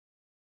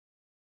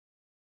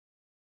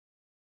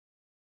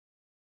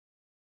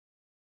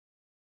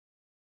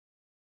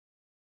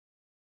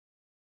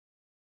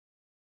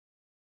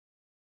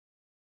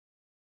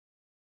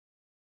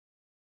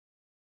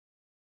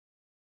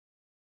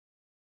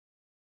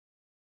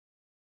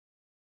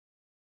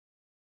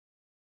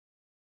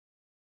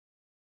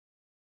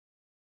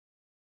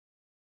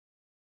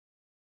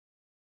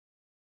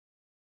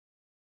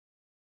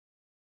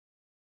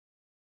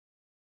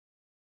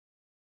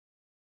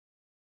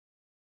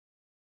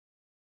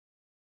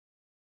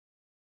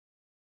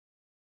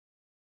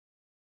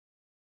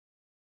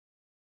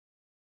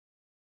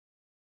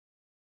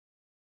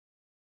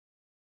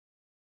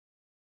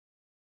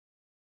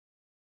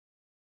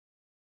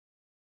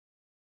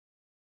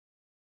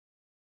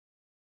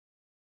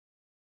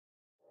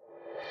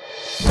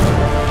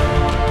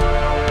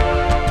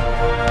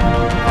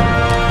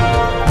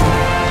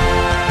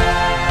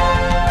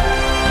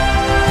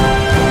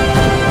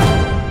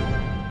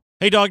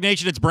Hey,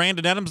 DawgNation, it's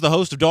Brandon Adams, the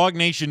host of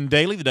DawgNation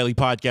Daily, the daily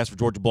podcast for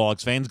Georgia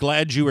Bulldogs fans.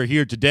 Glad you are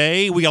here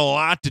today. We got a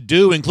lot to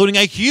do, including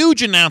a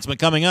huge announcement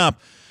coming up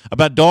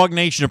about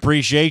DawgNation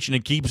appreciation.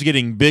 It keeps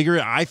getting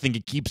bigger. I think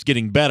it keeps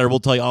getting better. We'll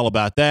tell you all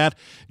about that.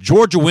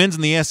 Georgia wins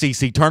in the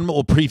SEC tournament.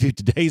 We'll preview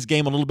today's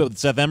game a little bit with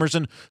Seth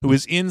Emerson, who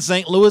is in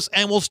St. Louis,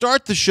 and we'll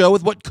start the show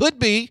with what could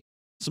be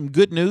some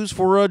good news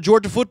for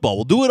Georgia football.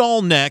 We'll do it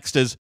all next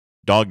as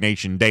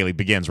DawgNation Daily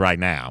begins right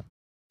now.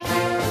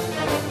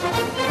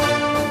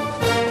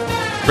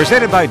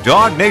 Presented by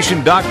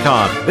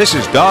DawgNation.com. This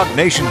is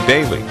DawgNation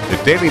Daily, the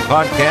daily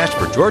podcast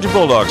for Georgia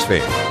Bulldogs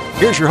fans.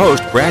 Here's your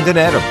host, Brandon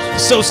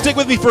Adams. So stick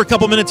with me for a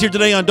couple minutes here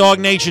today on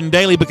DawgNation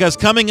Daily, because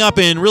coming up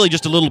in really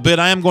just a little bit,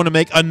 I am going to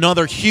make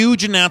another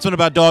huge announcement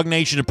about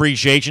DawgNation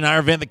Appreciation, our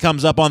event that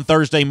comes up on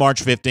Thursday,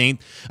 March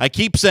 15th. I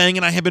keep saying,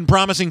 and I have been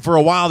promising for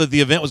a while, that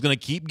the event was going to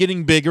keep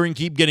getting bigger and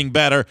keep getting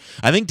better.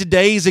 I think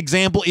today's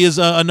example is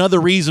another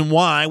reason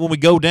why, when we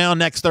go down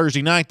next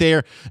Thursday night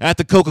there at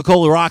the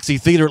Coca-Cola Roxy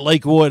Theater at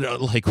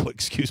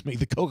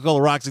the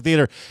Coca-Cola Roxy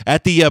Theater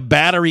at the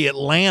Battery,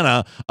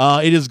 Atlanta,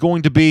 it is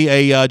going to be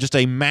just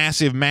a massive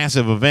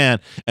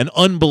event, an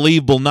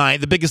unbelievable night,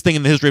 the biggest thing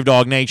in the history of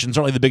DawgNation,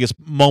 certainly the biggest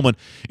moment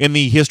in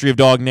the history of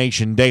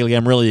DawgNation Daily.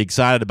 I'm really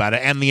excited about it,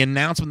 and the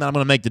announcement that I'm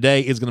going to make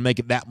today is going to make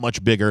it that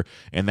much bigger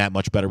and that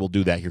much better. We'll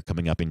do that here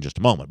coming up in just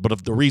a moment.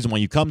 But the reason why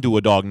you come to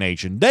a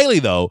DawgNation Daily,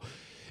 though,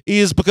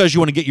 is because you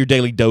want to get your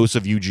daily dose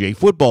of UGA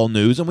football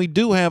news, and we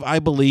do have, I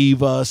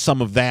believe,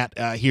 some of that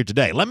here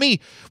today.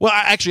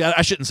 I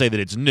shouldn't say that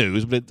it's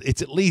news, but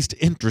it's at least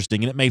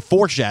interesting, and it may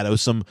foreshadow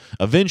some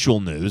eventual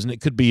news, and it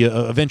could be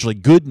eventually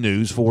good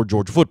news for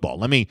Georgia football.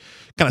 Let me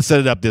kind of set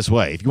it up this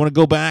way. If you want to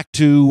go back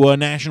to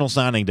National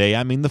Signing Day,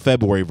 I mean the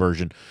February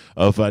version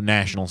of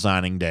National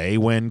Signing Day,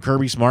 when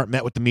Kirby Smart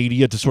met with the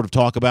media to sort of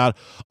talk about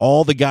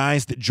all the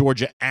guys that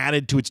Georgia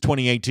added to its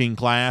 2018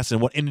 class and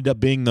what ended up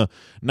being the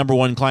number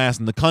one class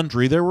in the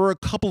country, there were a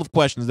couple of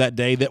questions that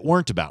day that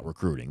weren't about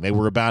recruiting. They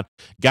were about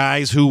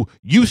guys who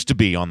used to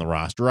be on the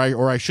roster,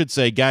 or I should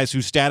say guys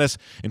whose status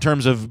in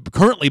terms of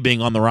currently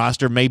being on the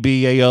roster may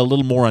be a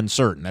little more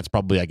uncertain. That's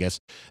probably, I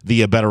guess,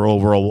 the better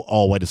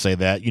overall way to say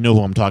that. You know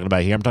who I'm talking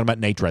about here. I'm talking about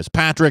Natrez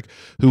Patrick,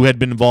 who had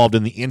been involved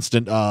in the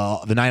incident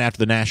the night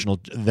after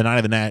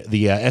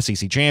the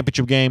SEC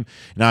championship game,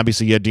 and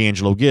obviously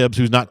Deangelo Gibbs,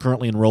 who's not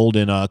currently enrolled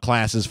in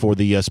classes for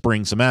the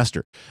spring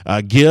semester.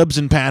 Gibbs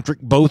and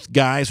Patrick, both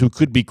guys who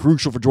could be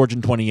crucial for Georgia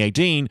in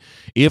 2018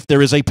 if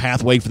there is a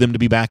pathway for them to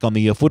be back on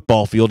the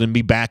football field and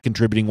be back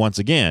contributing once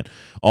again.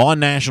 On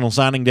National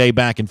Signing Day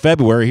back in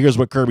February, here's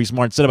what Kirby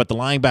Smart said about the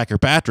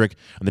linebacker Patrick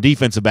and the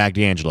defensive back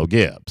Deangelo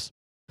Gibbs.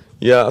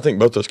 Yeah, I think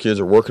both those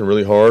kids are working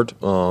really hard,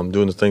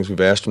 doing the things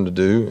we've asked them to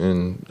do,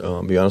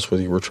 and be honest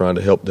with you, we're trying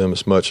to help them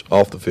as much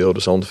off the field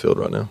as on the field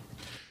right now.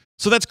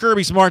 So that's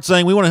Kirby Smart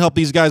saying we want to help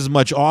these guys as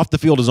much off the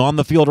field as on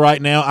the field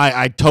right now.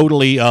 I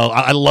totally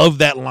I love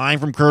that line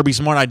from Kirby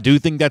Smart. I do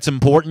think that's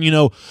important. You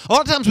know, a lot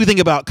of times we think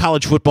about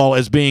college football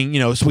as being,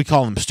 so we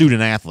call them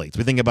student athletes.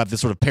 We think about this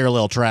sort of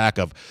parallel track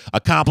of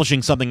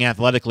accomplishing something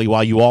athletically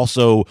while you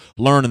also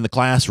learn in the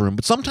classroom.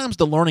 But sometimes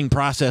the learning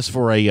process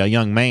for a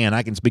young man,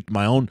 I can speak to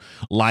my own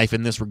life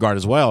in this regard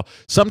as well,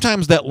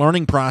 sometimes that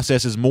learning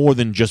process is more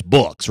than just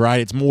books,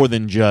 right? It's more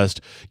than just,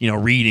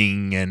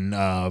 reading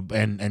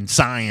and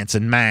science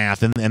and math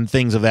and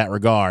things of that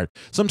regard.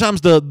 Sometimes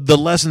the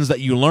lessons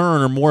that you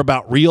learn are more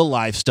about real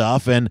life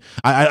stuff, and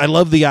I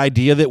love the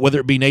idea that whether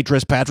it be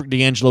Natrez Patrick,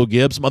 Deangelo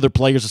Gibbs, some other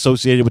players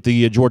associated with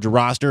the Georgia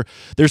roster,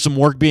 there's some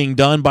work being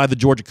done by the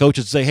Georgia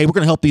coaches to say, hey, we're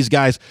going to help these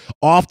guys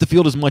off the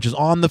field as much as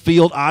on the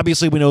field.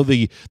 Obviously, we know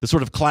the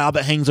sort of cloud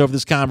that hangs over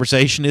this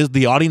conversation is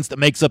the audience that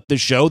makes up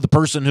this show, the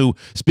person who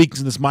speaks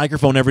in this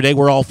microphone every day.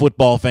 We're all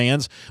football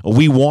fans.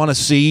 We want to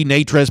see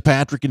Natrez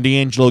Patrick and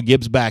Deangelo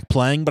Gibbs back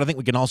playing, but I think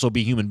we can also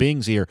be human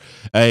beings here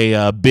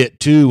a bit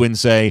too and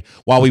say,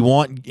 while we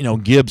want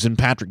Gibbs and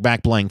Patrick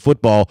back playing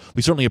football,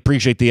 we certainly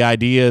appreciate the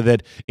idea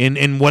that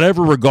in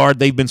whatever regard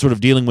they've been sort of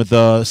dealing with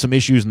some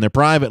issues in their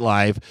private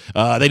life,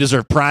 they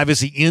deserve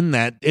privacy in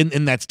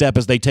that step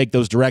as they take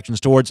those directions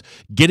towards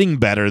getting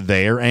better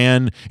there.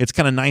 And it's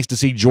kind of nice to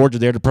see Georgia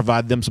there to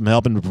provide them some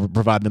help and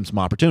provide them some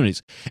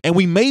opportunities. And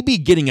we may be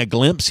getting a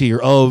glimpse here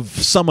of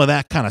some of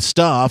that kind of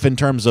stuff in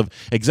terms of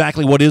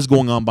exactly what is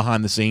going on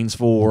behind the scenes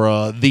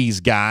for these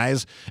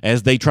guys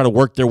as they try to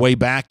work their way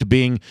back to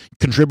being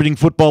contributing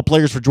football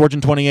players for Georgia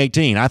in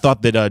 2018. I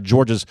thought that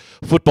Georgia's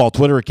football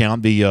Twitter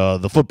account,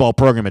 the football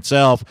program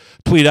itself,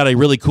 tweeted out a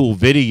really cool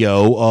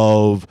video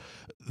of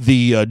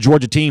the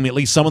Georgia team, at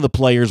least some of the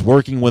players,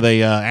 working with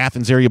a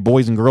Athens area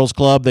Boys and Girls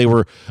Club. They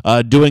were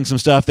doing some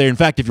stuff there. In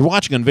fact, if you're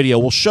watching on video,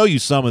 we'll show you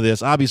some of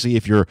this. Obviously,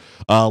 if you're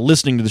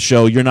listening to the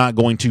show, you're not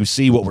going to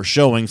see what we're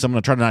showing, so I'm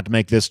going to try not to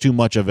make this too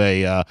much of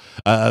a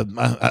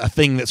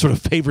thing that sort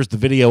of favors the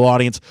video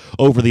audience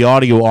over the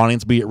audio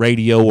audience, be it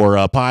radio or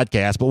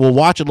podcast. But we'll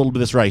watch a little bit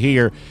of this right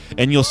here,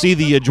 and you'll see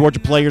the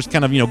Georgia players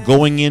kind of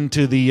going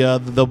into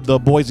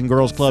the Boys and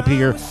Girls Club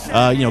here,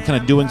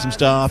 kind of doing some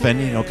stuff and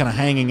kind of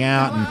hanging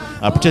out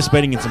and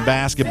participating in some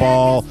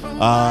basketball.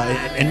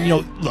 And, you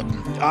know, look,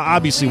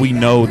 obviously we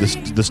know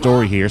the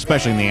story here,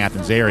 especially in the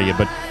Athens area,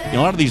 but you know,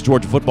 a lot of these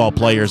Georgia football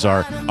players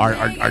are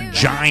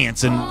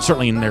giants, and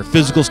certainly in their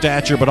physical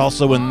stature, but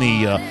also in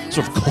the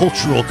sort of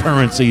cultural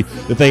currency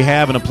that they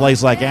have in a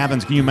place like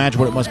Athens. Can you imagine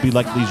what it must be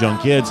like for these young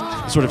kids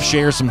to sort of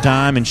share some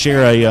time and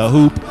share a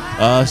hoop,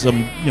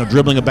 some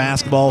dribbling a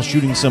basketball,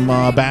 shooting some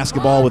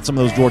basketball with some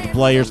of those Georgia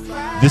players?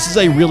 This is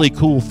a really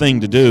cool thing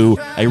to do,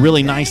 a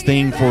really nice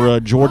thing for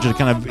Georgia to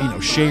kind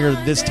of share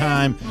this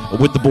time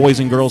with the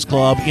Boys and Girls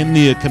Club in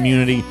the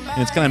community,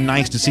 and it's kind of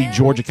nice to see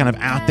Georgia kind of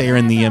out there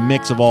in the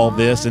mix of all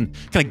this and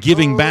kind of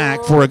giving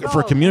back for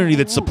a community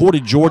that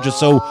supported Georgia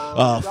so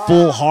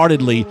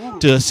full-heartedly.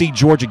 To see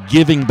Georgia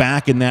giving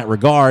back in that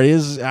regard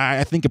is,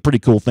 I think, a pretty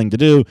cool thing to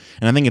do,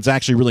 and I think it's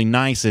actually really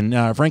nice and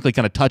frankly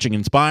kind of touching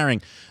and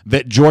inspiring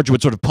that Georgia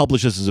would sort of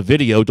publish this as a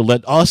video to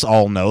let us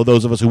all know,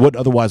 those of us who wouldn't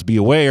otherwise be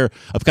aware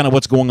of kind of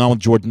what's going on with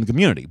Georgia in the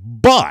community.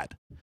 But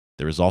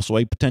there is also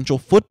a potential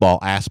football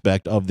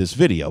aspect of this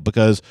video,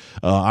 because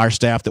our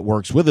staff that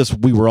works with us,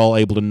 we were all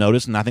able to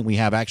notice, and I think we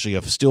have actually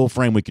a still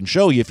frame we can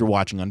show you if you're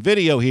watching on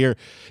video here.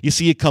 You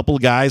see a couple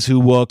of guys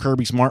who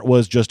Kirby Smart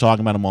was just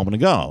talking about a moment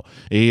ago.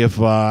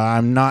 If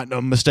I'm not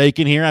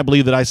mistaken here, I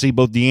believe that I see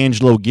both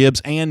Deangelo,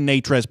 Gibbs, and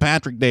Natrez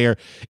Patrick there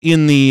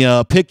in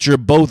the picture,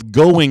 both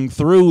going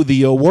through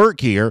the work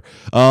here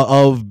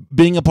of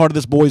being a part of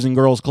this Boys and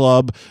Girls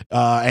Club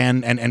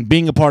and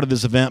being a part of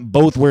this event,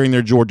 both wearing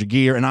their Georgia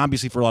gear. And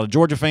obviously for a lot of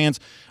Georgia fans,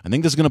 I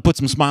think this is going to put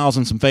some smiles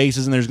on some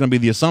faces, and there's going to be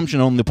the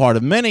assumption on the part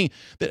of many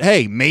that,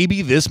 hey,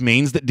 maybe this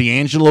means that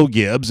Deangelo,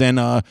 Gibbs, and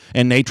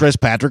Natrez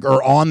Patrick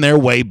are on their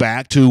way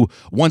back to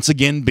once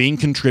again being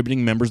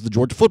contributing members of the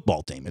Georgia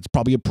football team. It's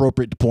probably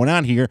appropriate to point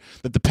out here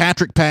that the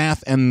Patrick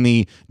path and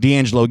the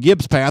Deangelo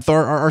Gibbs path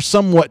are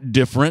somewhat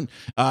different.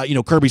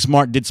 Kirby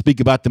Smart did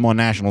speak about them on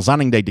National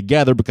Signing Day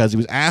together because he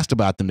was asked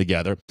about them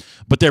together,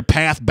 but their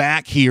path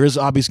back here is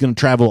obviously going to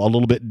travel a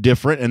little bit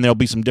different, and there'll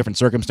be some different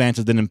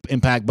circumstances that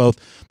impact both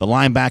the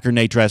linebacker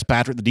Natrez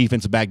Patrick, the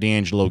defensive back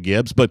Deangelo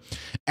Gibbs. But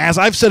as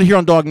I've said here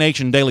on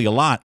DawgNation Daily a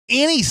lot,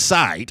 any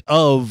sight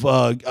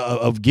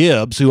of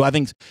Gibbs, who I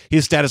think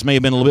his status may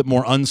have been a little bit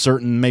more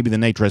uncertain maybe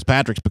than Natrez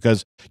Patrick's,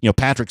 because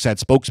Patrick's had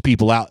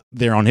spokespeople out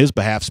there on his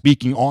behalf,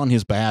 speaking on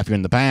his behalf here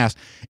in the past.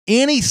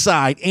 Any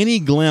sight, any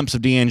glimpse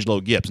of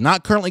Deangelo Gibbs,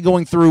 not currently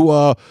going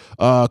through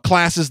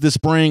classes this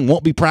spring,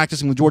 won't be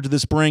practicing with Georgia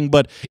this spring,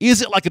 but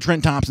is it like a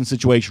Trent Thompson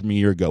situation from a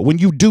year ago? When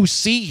you do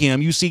see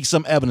him, you see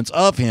some evidence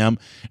of him,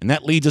 and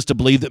that leads us to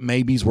believe that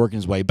maybe he's working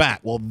his way back.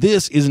 Well,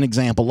 this is an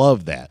example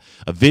of that.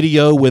 A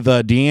video with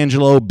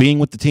Deangelo being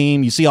with the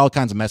team. You see all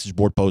kinds of message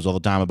board posts all the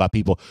time about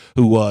people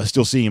who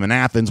still see him in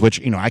Athens,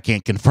 which, I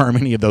can't confirm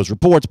any of those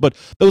reports, but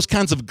those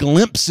kinds of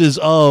glimpses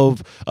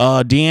of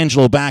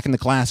Deangelo back in the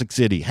Classic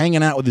City,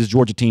 hanging out with his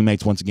Georgia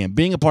teammates once again,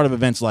 being a part of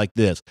events like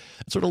this,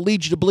 it sort of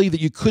leads you to believe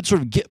that you could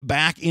sort of get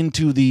back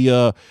into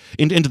the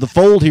into the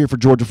fold here for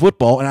Georgia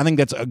football, and I think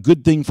that's a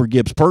good thing for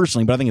Gibbs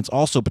personally, but I think it's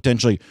also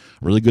potentially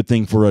a really good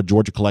thing for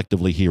Georgia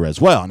collectively here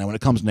as well. Now, when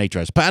it comes to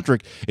Natrez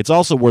Patrick, it's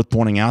also worth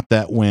pointing out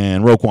that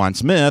when Roquan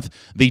Smith,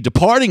 the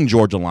departing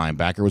Georgia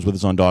linebacker, was with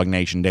us on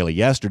DawgNation Daily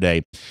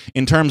yesterday,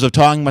 in terms of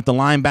talking about the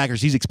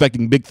linebackers he's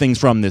expecting big things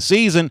from this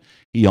season,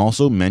 he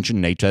also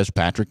mentioned Natrez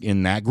Patrick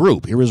in that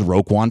group. Here is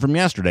Roquan from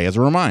yesterday as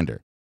a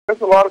reminder.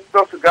 There's a lot of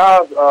special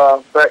guys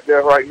back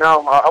there right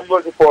now. I'm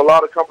looking for a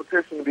lot of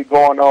competition to be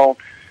going on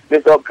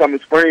this upcoming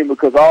spring,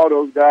 because all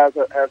those guys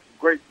have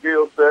great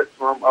skill sets.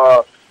 From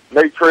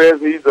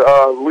Natrez, he's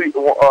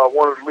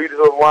one of the leaders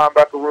of the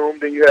linebacker room.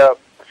 Then you have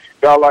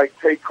guys like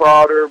Tate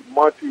Crowder,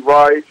 Monty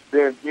Rice,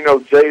 then,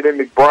 Jaden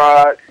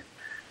McBride.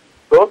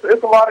 So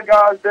it's a lot of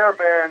guys there,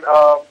 man,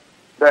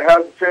 that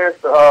has a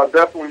chance to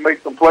definitely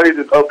make some plays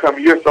this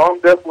upcoming year. So I'm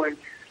definitely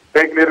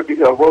thinking it'll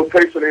be a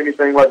rotation or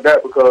anything like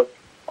that, because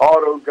all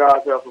those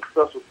guys have some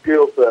special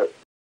skill sets.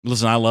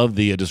 Listen, I love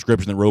the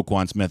description that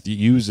Roquan Smith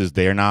uses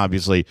there. Now,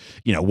 obviously,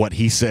 what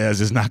he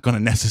says is not going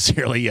to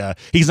necessarily,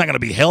 he's not going to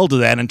be held to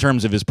that in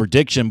terms of his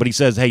prediction, but he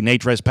says, hey,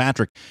 Natrez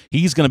Patrick,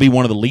 he's going to be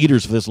one of the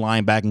leaders for this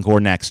linebacking core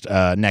next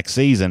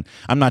season.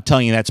 I'm not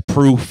telling you that's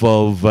proof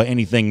of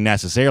anything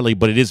necessarily,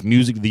 but it is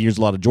music to the ears of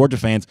a lot of Georgia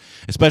fans,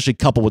 especially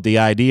coupled with the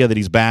idea that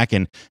he's back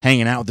and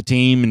hanging out with the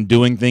team and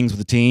doing things with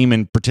the team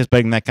and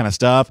participating in that kind of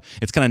stuff.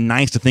 It's kind of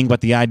nice to think about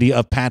the idea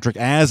of Patrick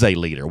as a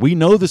leader. We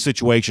know the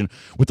situation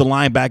with the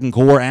linebacking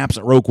core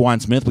absent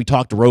Roquan Smith. We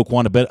talked to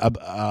Roquan a bit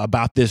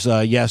about this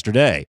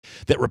yesterday,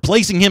 that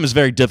replacing him is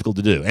very difficult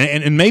to do.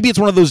 And maybe it's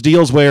one of those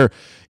deals where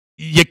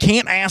you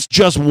can't ask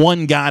just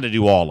one guy to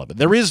do all of it.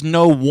 There is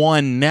no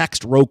one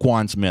next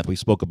Roquan Smith. We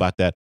spoke about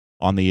that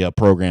on the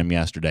program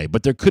yesterday.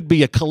 But there could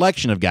be a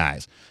collection of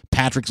guys.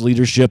 Patrick's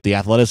leadership, the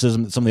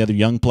athleticism that some of the other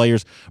young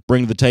players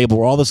bring to the table,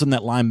 where all of a sudden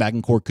that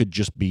linebacking core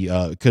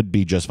could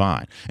be just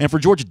fine. And for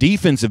Georgia's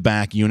defensive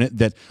back unit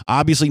that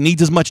obviously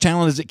needs as much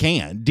talent as it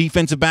can.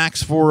 Defensive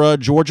backs for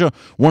Georgia,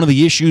 one of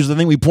the issues I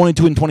think we pointed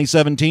to in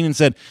 2017 and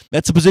said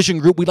that's a position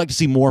group we'd like to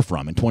see more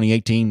from in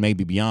 2018,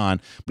 maybe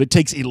beyond, but it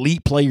takes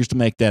elite players to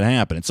make that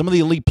happen. And some of the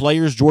elite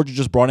players Georgia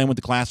just brought in with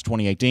the class of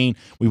 2018,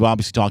 we've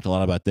obviously talked a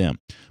lot about them.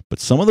 But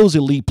some of those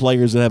elite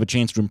players that have a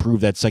chance to improve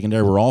that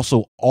secondary were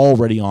also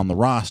already on the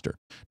roster.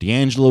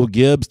 Deangelo,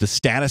 Gibbs, the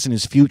status in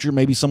his future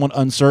may be somewhat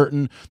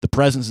uncertain. The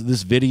presence of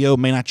this video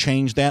may not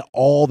change that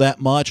all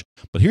that much.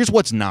 But here's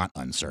what's not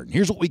uncertain.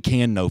 Here's what we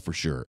can know for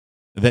sure.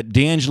 That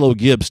Deangelo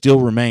Gibbs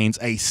still remains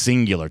a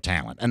singular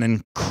talent, an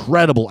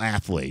incredible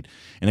athlete,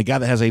 and a guy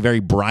that has a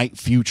very bright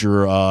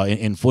future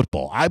in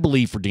football. I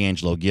believe for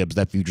Deangelo Gibbs,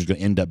 that future is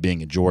going to end up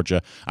being at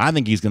Georgia. I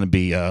think he's going to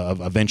be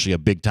eventually a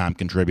big-time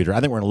contributor.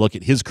 I think we're going to look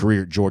at his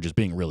career at Georgia as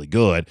being really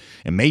good,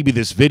 and maybe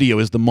this video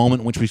is the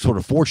moment in which we sort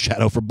of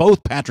foreshadow for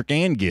both Patrick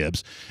and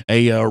Gibbs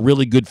a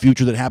really good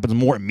future that happens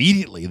more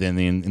immediately than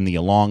in the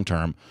long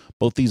term.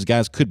 Both these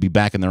guys could be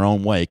back in their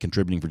own way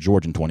contributing for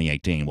Georgia in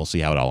 2018. We'll see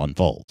how it all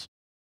unfolds.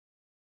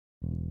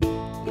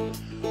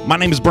 My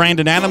name is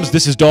Brandon Adams.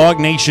 This is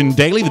DawgNation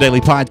Daily, the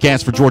daily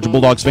podcast for Georgia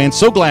Bulldogs fans.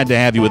 So glad to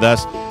have you with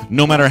us,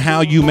 no matter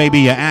how you may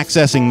be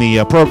accessing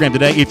the program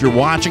today. If you're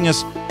watching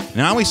us,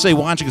 and I always say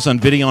watching us on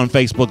video on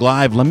Facebook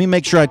Live, let me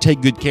make sure I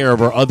take good care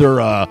of our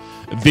other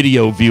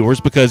video viewers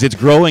because it's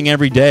growing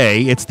every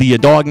day. It's the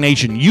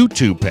DawgNation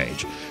YouTube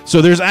page.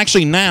 So there's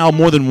actually now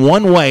more than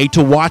one way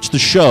to watch the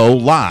show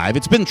live.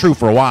 It's been true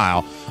for a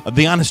while.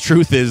 The honest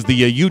truth is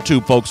the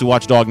YouTube folks who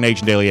watch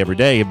DawgNation Daily every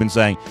day have been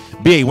saying,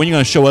 B.A., when are you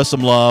going to show us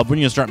some love? When are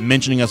you going to start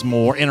mentioning us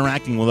more,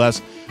 interacting with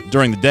us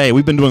during the day?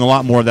 We've been doing a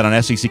lot more of that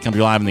on SEC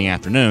Country Live in the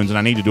afternoons, and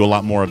I need to do a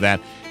lot more of that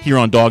here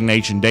on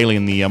DawgNation Daily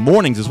in the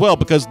mornings as well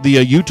because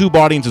the YouTube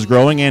audience is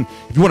growing, and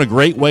if you want a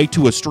great way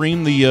to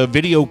stream the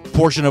video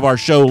portion of our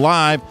show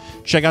live,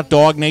 check out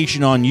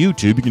DawgNation on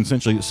YouTube. You can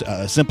essentially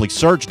simply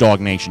search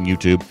DawgNation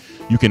YouTube.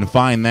 You can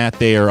find that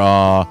there,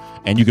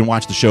 and you can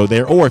watch the show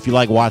there. Or if you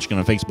like watching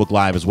on Facebook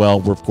Live as well,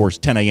 we're, of course,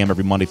 10 a.m.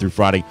 every Monday through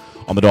Friday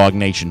on the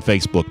DawgNation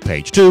Facebook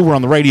page, too. We're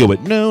on the radio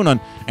at noon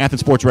on Athens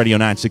Sports Radio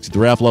 960 The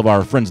Ref. Love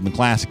our friends in the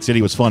Classic City.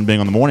 It was fun being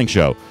on the morning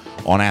show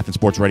on Athens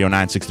Sports Radio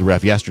 960 The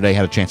Ref yesterday.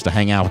 Had a chance to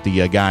hang out with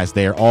the guys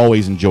there.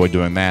 Always enjoyed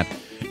doing that.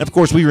 And, of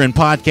course, we were in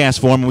podcast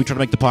form, and we try to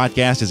make the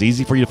podcast as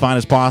easy for you to find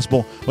as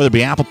possible, whether it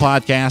be Apple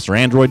Podcasts or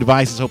Android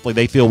devices. Hopefully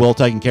they feel well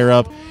taken care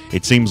of.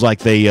 It seems like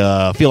they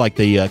feel like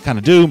they kind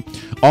of do.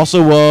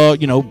 Also,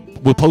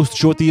 we'll post the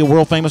show at the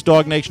world-famous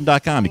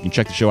DawgNation.com. You can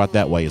check the show out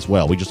that way as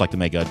well. We just like to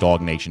make a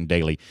DawgNation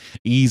Daily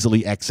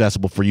easily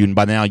accessible for you. And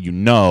by now, you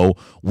know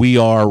we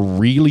are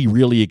really,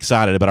 really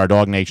excited about our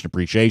DawgNation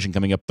Appreciation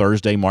coming up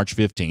Thursday, March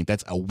 15th.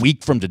 That's a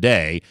week from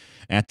today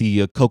at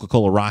the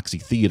Coca-Cola Roxy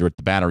Theater at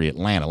the Battery,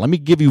 Atlanta. Let me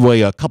give you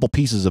a couple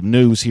pieces of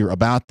news here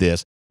about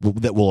this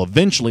that will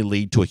eventually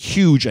lead to a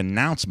huge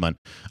announcement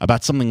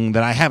about something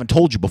that I haven't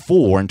told you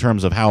before in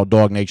terms of how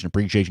DawgNation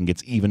Appreciation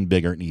gets even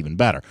bigger and even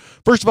better.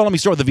 First of all, let me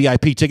start with the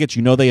VIP tickets.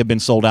 You know they have been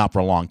sold out for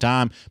a long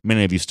time.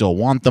 Many of you still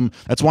want them.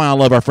 That's why I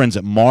love our friends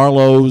at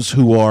Marlowe's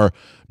who are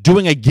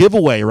doing a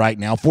giveaway right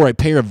now for a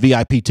pair of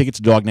VIP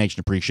tickets to DawgNation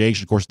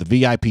Appreciation. Of course, the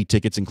VIP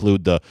tickets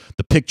include the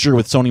picture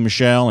with Sony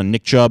Michel and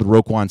Nick Chubb and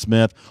Roquan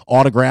Smith,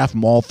 autograph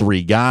from all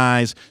three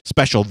guys,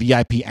 special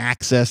VIP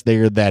access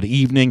there that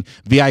evening.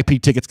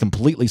 VIP tickets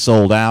completely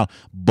sold out,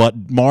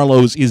 but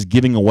Marlowe's is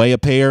giving away a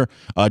pair.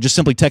 Just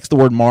simply text the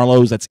word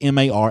Marlowe's, that's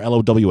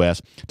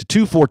M-A-R-L-O-W-S, to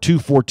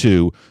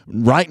 24242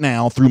 right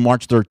now through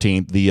March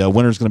 13th. The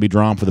winner is going to be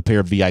drawn for the pair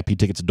of VIP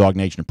tickets to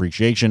DawgNation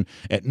Appreciation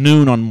at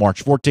noon on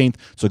March 14th.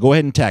 So go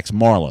ahead and text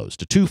Marlowe's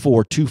to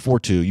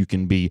 24242. You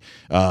can be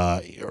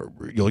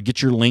you'll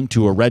get your link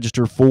to a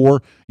register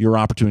for your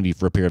opportunity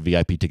for a pair of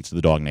VIP tickets to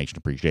the DawgNation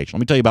Appreciation. Let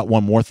me tell you about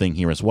one more thing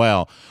here as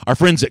well. Our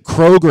friends at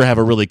Kroger have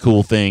a really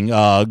cool thing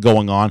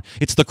going on.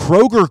 It's the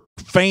Kroger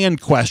fan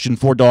question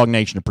for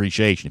DawgNation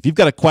Appreciation. If you've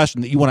got a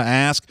question that you want to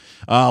ask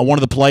one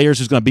of the players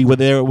who's going to be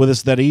with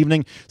us that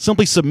evening,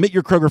 simply submit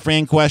your Kroger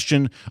fan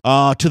question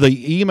to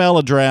the email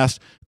address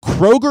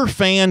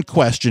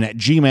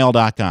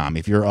KrogerFanQuestion@gmail.com.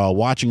 If you're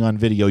watching on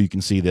video, you can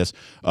see this.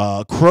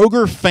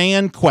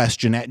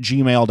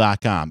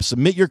 KrogerFanQuestion@gmail.com.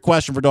 Submit your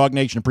question for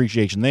DawgNation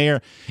Appreciation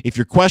there. If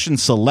your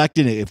question's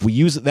selected, if we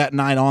use it that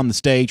night on the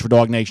stage for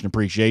DawgNation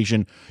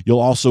Appreciation, you'll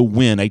also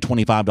win a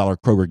 $25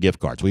 Kroger gift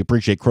card. So we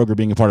appreciate Kroger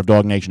being a part of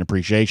DawgNation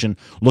Appreciation.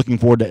 Looking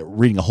forward to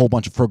reading a whole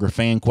bunch of Kroger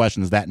fan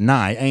questions that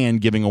night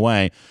and giving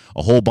away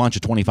a whole bunch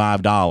of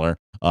 $25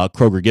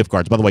 Kroger gift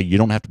cards. By the way, you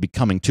don't have to be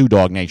coming to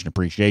DawgNation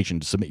Appreciation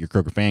to submit your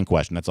Kroger fan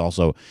question. That's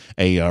also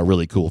a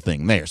really cool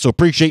thing there. So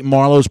appreciate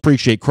Marlowe's,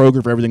 appreciate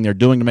Kroger for everything they're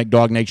doing to make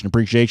DawgNation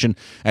Appreciation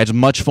as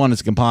much fun as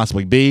it can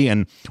possibly be.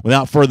 And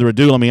without further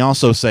ado, let me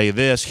also say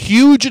this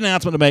huge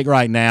announcement to make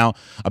right now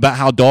about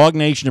how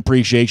DawgNation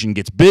Appreciation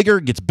gets bigger,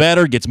 gets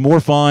better, gets more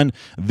fun.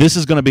 This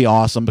is going to be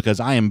awesome because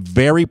I am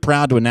very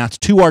proud to announce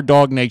to our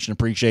DawgNation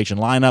Appreciation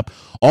lineup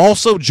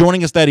also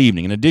joining us that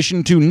evening. In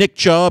addition to Nick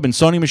Chubb and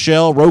Sony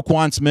Michel,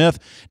 Roquan Smith,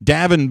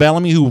 Davin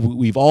Bellamy, who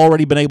we've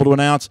already been able to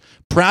announce.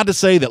 Proud to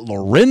say that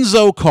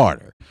Lorenzo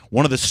Carter,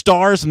 one of the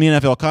stars in the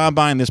NFL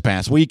Combine this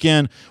past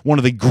weekend, one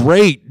of the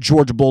great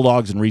Georgia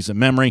Bulldogs in recent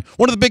memory,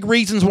 one of the big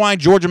reasons why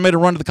Georgia made a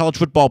run to the college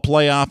football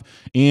playoff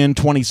in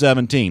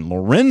 2017.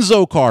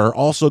 Lorenzo Carter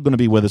also going to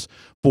be with us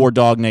for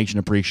DawgNation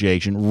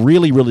Appreciation.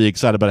 Really, really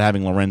excited about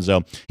having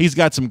Lorenzo. He's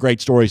got some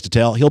great stories to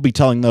tell. He'll be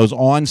telling those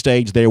on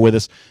stage there with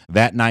us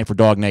that night for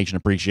DawgNation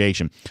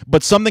Appreciation.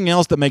 But something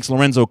else that makes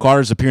Lorenzo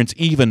Carter's appearance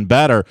even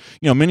better,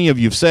 many of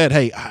you have said,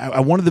 hey, I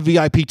wanted the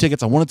VIP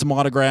tickets. I wanted some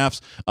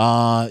autographs.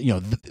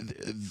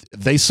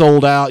 They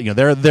sold out.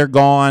 They're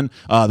gone.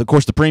 Of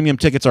course, the premium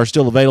tickets are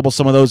still available.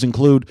 Some of those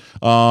include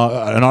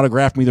an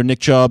autograph from either Nick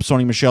Chubb,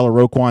 Sony Michel, or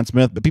Roquan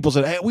Smith. But people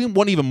said, hey, we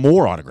want even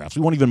more autographs.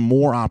 We want even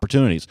more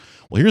opportunities.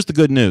 Well, here's the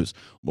good news.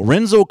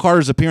 Lorenzo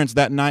Carter's appearance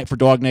that night for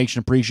DawgNation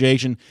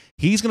Appreciation,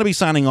 he's going to be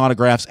signing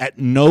autographs at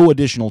no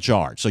additional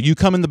charge. So you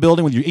come in the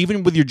building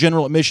even with your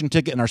general admission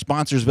ticket in our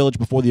sponsors village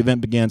before the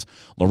event begins.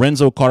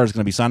 Lorenzo Carter is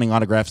going to be signing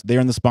autographs there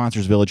in the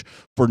sponsors village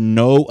for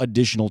no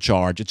additional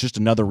charge. It's just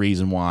another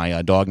reason why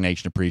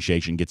DawgNation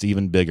Appreciation gets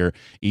even bigger,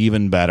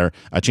 even better.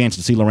 A chance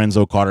to see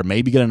Lorenzo Carter,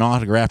 maybe get an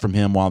autograph from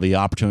him while the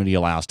opportunity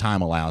allows,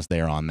 time allows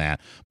there on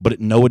that. But at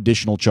no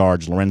additional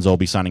charge, Lorenzo will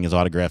be signing his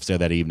autographs there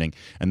that evening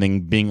and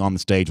then being on the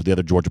stage with the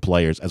other Georgia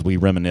players as we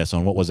reminisce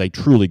on what was a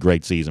truly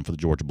great season for the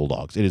Georgia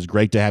Bulldogs. It is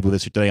great to have you with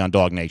us today on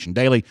DawgNation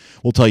Daily.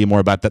 We'll tell you more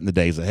about that in the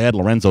days ahead.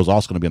 Lorenzo's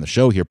also going to be on the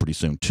show here pretty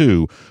soon,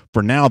 too.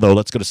 For now, though,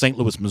 let's go to St.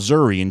 Louis,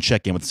 Missouri, and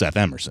check in with Seth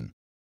Emerson.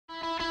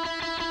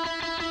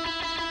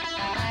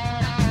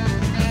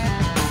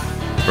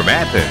 From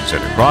Athens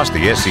and across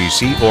the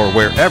SEC or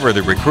wherever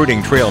the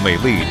recruiting trail may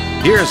lead,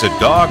 here's a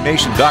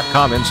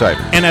DawgNation.com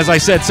insider. And as I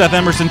said, Seth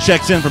Emerson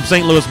checks in from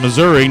St. Louis,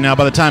 Missouri. Now,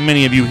 by the time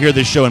many of you hear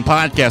this show in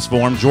podcast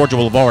form, Georgia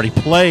will have already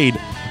played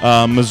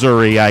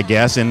Missouri, I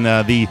guess, in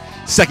the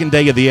second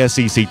day of the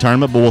SEC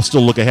tournament, but we'll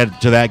still look ahead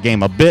to that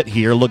game a bit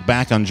here, look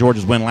back on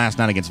Georgia's win last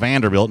night against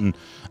Vanderbilt, and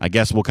I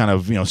guess we'll kind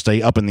of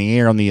stay up in the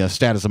air on the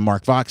status of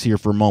Mark Fox here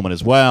for a moment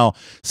as well.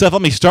 Seth,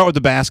 let me start with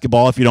the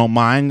basketball, if you don't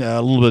mind.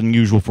 A little bit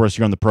unusual for us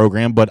here on the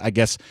program, but I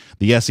guess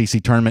the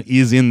SEC tournament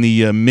is in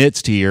the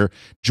midst here.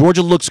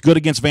 Georgia looks good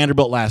against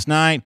Vanderbilt last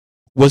night.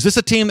 Was this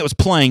a team that was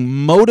playing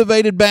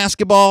motivated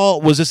basketball?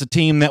 Was this a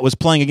team that was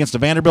playing against a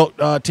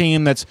Vanderbilt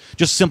team that's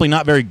just simply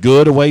not very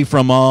good away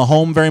from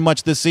home very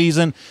much this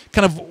season?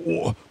 Kind of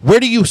where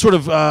do you sort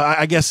of,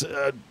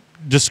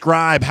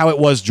 describe how it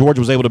was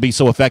Georgia was able to be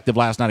so effective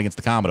last night against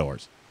the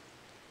Commodores?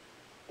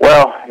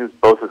 Well, it was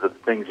both of the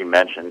things you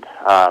mentioned.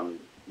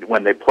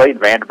 When they played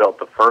Vanderbilt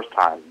the first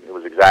time, it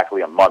was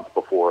exactly a month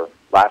before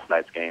last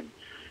night's game.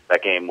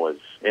 That game was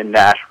in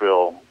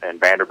Nashville, and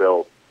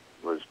Vanderbilt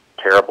was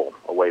terrible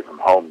away from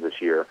home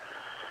this year.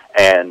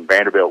 And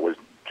Vanderbilt was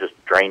just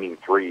draining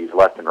threes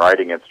left and right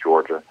against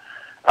Georgia.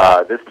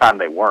 This time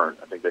they weren't.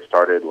 I think they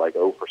started like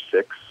 0 for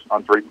 6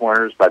 on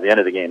three-pointers. By the end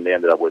of the game, they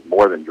ended up with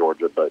more than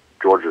Georgia, but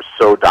Georgia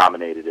so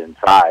dominated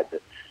inside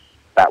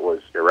that was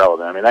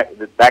irrelevant. I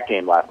mean, that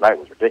game last night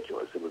was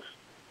ridiculous. It was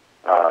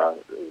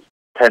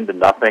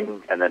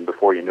 10-0, and then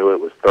before you knew it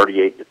was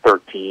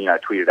 38-13. I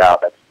tweeted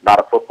out, that's not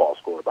a football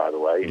score, by the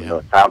way, even though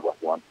it sounds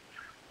like one.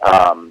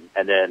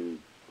 And then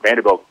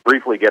Vanderbilt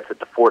briefly gets it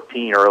to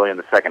 14 early in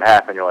the second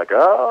half, and you're like,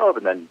 oh,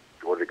 and then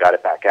Georgia got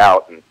it back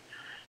out. And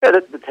yeah,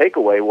 the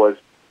takeaway was,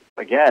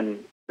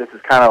 again, this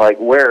is kind of like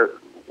where's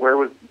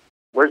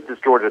this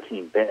Georgia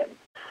team been?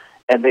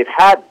 And they've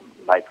had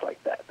nights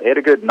like that. They had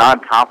a good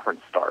non-conference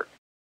start.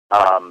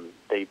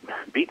 They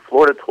beat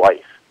Florida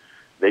twice.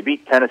 They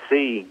beat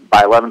Tennessee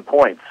by 11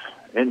 points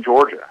in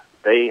Georgia.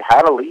 They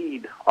had a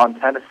lead on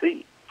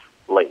Tennessee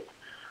late.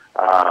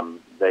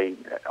 They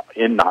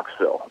in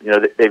Knoxville.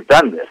 They've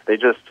done this.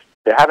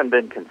 They haven't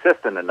been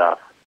consistent enough.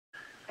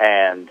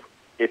 And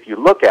if you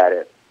look at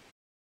it,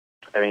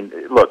 I mean,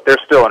 look, they're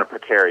still in a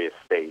precarious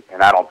state,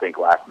 and I don't think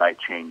last night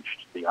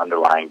changed the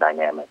underlying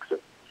dynamics of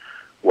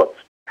what's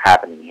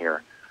happening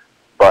here.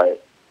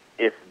 But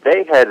if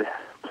they had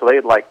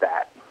played like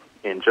that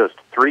in just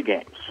 3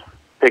 games,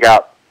 pick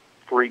out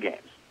 3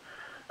 games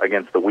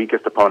against the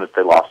weakest opponents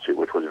they lost to,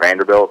 which was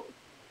Vanderbilt,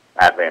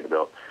 at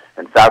Vanderbilt,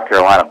 and South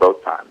Carolina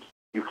both times,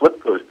 you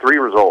flip those 3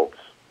 results,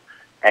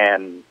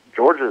 and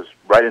Georgia's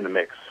right in the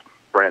mix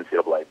for an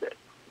NCAA bid.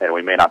 And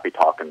we may not be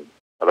talking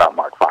about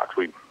Mark Fox.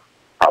 We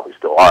probably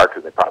still are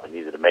because they probably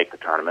needed to make the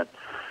tournament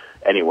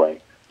anyway.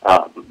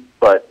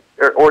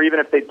 Or even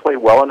if they play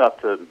well enough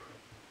to,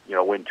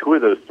 win 2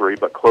 of those 3,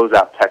 but close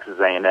out Texas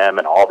A&M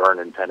and Auburn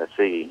and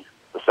Tennessee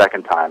the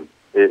second time,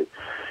 it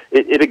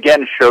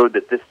again showed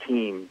that this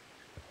team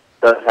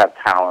does have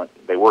talent.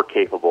 They were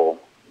capable,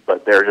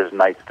 but there's just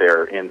nights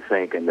they're in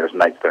sync and there's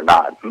nights they're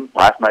not.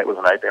 Last night was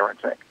a night they were in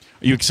sync.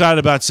 Are you excited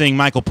about seeing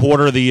Michael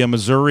Porter, the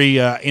Missouri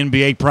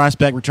NBA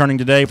prospect, returning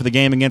today for the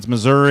game against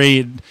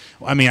Missouri?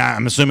 I mean,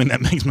 I'm assuming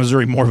that makes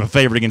Missouri more of a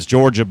favorite against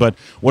Georgia, but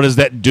what does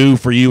that do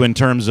for you in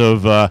terms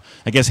of,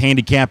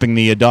 handicapping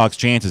the Dogs'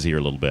 chances here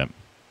a little bit?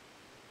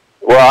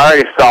 Well, I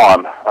already saw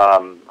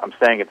him. I'm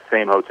staying at the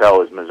same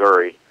hotel as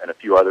Missouri and a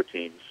few other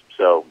teams,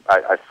 So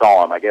I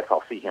saw him. I guess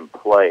I'll see him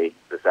play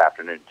this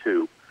afternoon,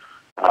 too.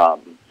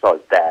 Saw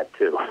his dad,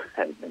 too,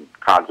 and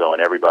Conzo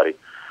and everybody.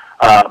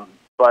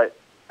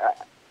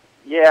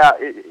 Yeah,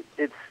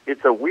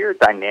 it's a weird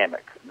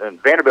dynamic.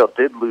 And Vanderbilt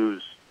did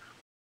lose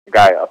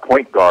a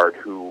point guard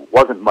who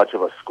wasn't much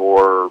of a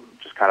scorer,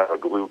 just kind of a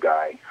glue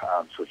guy.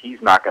 So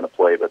he's not going to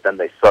play. But then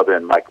they sub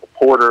in Michael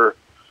Porter,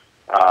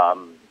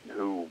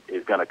 who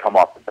is going to come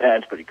off the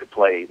bench, but he could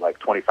play like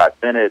 25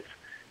 minutes.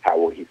 How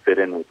will he fit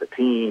in with the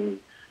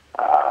team?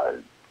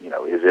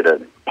 Is it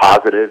a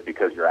positive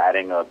because you're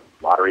adding a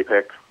lottery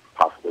pick,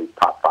 possibly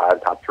top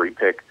 5, top 3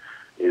 pick?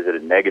 Is it a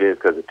negative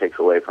because it takes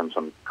away from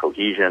some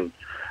cohesion?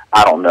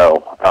 I don't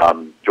know.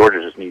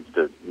 Georgia just needs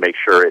to make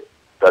sure it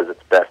does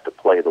its best to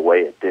play the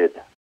way it did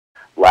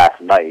last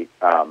night.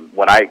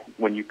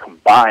 When you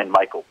combine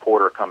Michael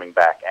Porter coming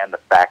back and the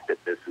fact that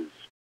this is,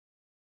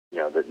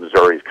 that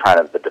Missouri's kind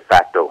of the de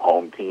facto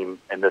home team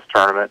in this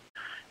tournament,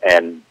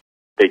 and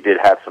they did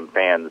have some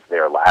fans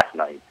there last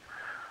night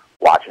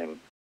watching.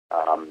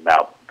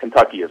 Now,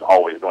 Kentucky is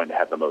always going to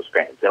have the most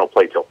fans. They don't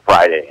play till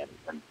Friday,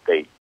 and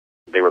they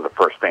were the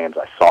first fans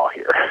I saw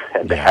here,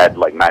 and they had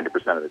like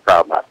 90% of the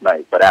crowd last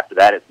night. But after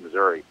that, it's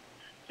Missouri.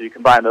 So you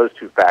combine those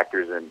two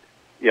factors, and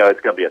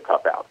it's going to be a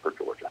tough out for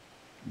Georgia.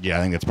 Yeah,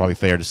 I think that's probably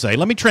fair to say.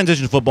 Let me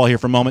transition to football here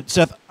for a moment.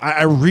 Seth,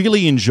 I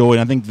really enjoyed,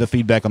 and I think the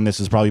feedback on this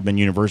has probably been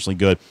universally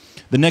good,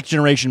 the Next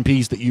Generation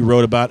piece that you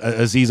wrote about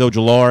Azeez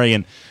Ojulari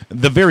and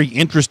the very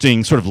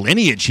interesting sort of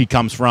lineage he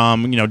comes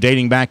from,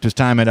 dating back to his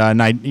time at,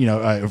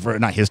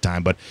 not his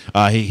time, but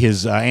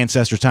his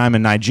ancestors' time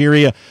in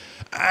Nigeria.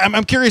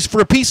 I'm curious,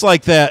 for a piece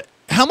like that,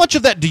 how much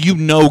of that do you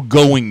know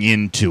going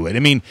into it? I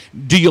mean,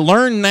 do you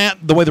learn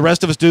that the way the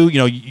rest of us do?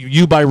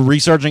 You by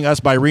researching, us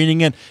by reading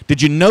it.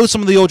 Did you know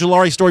some of the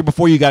Ojulari story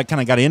before you got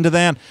into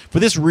that? For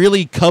this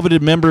really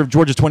coveted member of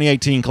Georgia's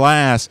 2018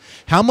 class,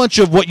 how much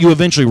of what you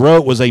eventually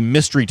wrote was a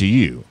mystery to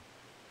you?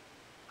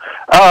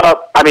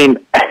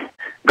 The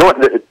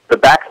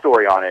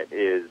backstory on it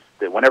is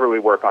that whenever we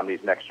work on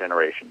these next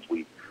generations,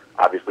 we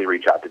obviously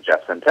reach out to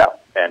Jeff Sentell,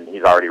 and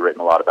he's already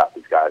written a lot about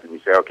these guys, and we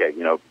say, okay,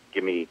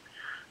 give me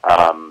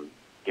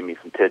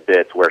some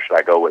tidbits. Where should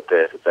I go with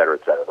this, et cetera,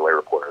 et cetera. The way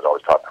reporters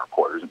always talk to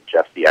reporters, and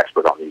Jeff's the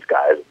expert on these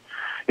guys.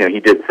 He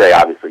did say,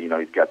 obviously,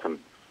 he's got some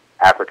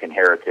African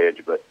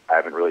heritage, but I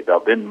haven't really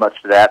delved in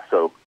much to that,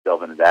 so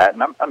delve into that.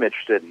 And I'm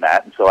interested in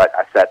that. And so I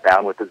sat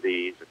down with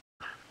Azeez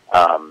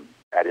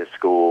at his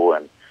school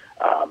and,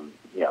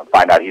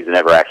 find out he's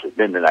never actually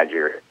been to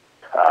Nigeria.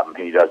 And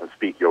he doesn't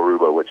speak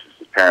Yoruba, which is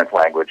his parents'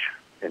 language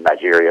in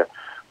Nigeria.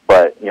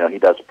 But, he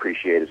does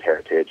appreciate his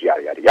heritage,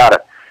 yada, yada,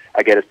 yada.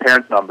 I get his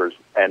parents' numbers,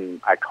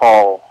 and I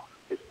call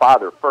his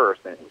father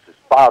first, and it was his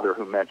father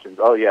who mentions,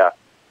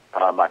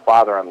 my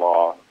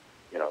father-in-law,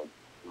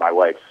 my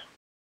wife's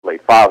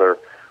late father,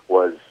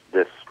 was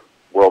this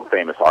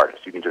world-famous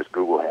artist. You can just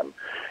Google him.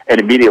 And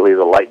immediately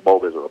the light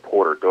bulb as a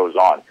reporter goes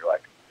on. You're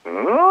like,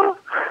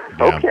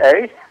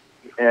 okay.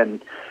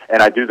 And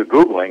I do the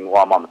Googling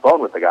while I'm on the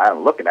phone with the guy.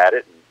 I'm looking at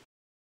it, and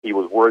he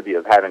was worthy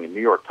of having a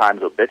New York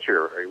Times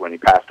obituary when he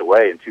passed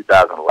away in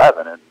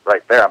 2011. And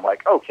right there, I'm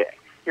like, okay,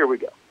 here we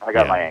go. I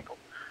got my ankle.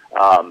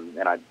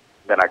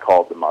 Then I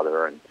called the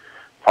mother and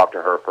talked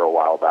to her for a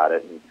while about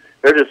it. And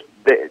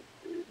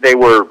they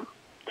were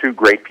two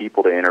great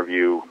people to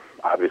interview,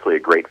 obviously a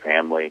great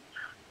family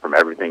from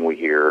everything we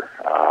hear.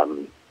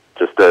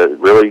 Just a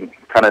really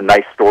kind of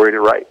nice story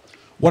to write.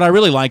 What I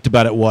really liked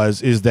about it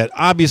is that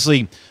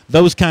obviously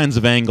those kinds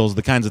of angles,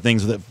 the kinds of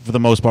things that for the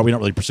most part we don't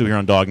really pursue here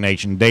on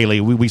DawgNation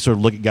daily. We sort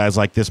of look at guys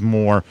like this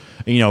more,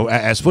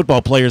 as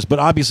football players. But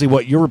obviously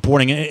what you're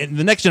reporting in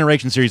the Next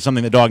Generation series is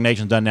something that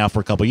DawgNation's done now for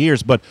a couple of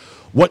years. But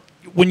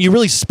when you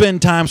really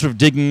spend time sort of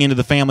digging into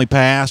the family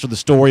past or the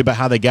story about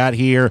how they got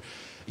here,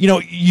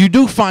 you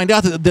do find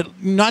out that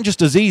not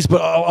just Azeez,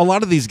 but a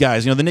lot of these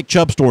guys, the Nick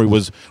Chubb story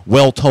was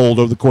well told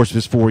over the course of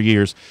his 4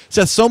 years.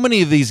 Seth, so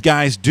many of these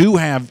guys do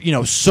have,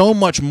 so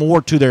much more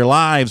to their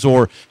lives,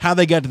 or how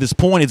they got to this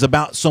point is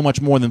about so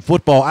much more than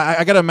football.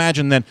 I got to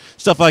imagine that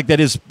stuff like that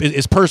is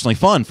personally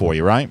fun for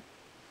you, right?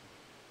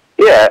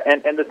 Yeah,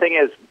 and the thing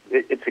is,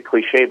 it's a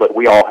cliche, but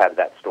we all have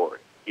that story,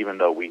 even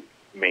though we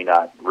may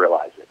not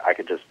realize it. I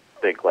could just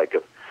think, like,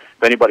 if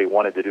anybody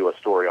wanted to do a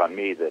story on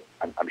me that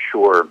I'm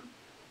sure,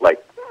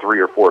 like, 3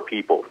 or 4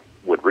 people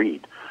would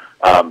read.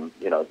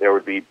 There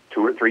would be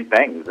 2 or 3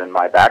 things in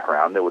my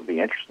background that would be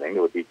interesting. It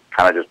would be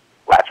kind of just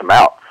latch them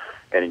out.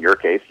 And in your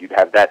case, you'd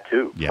have that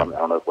too. Yeah. I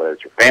don't know whether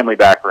it's your family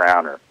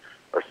background or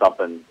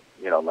something,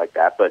 like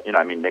that. But,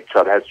 Nick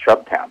Chubb has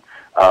Chubbtown.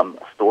 A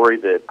story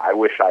that I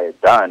wish I had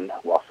done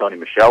while Sony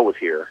Michel was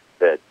here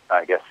that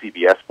I guess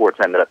CBS Sports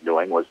ended up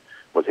doing was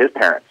his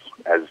parents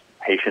as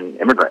Haitian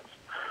immigrants.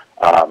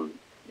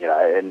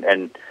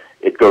 And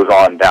it goes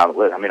on down the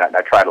list. I mean,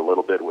 I tried a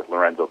little bit with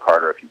Lorenzo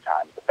Carter a few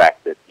times. The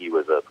fact that he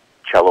was a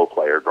cello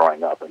player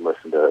growing up and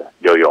listened to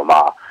Yo-Yo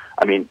Ma.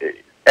 I mean,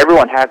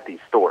 everyone has these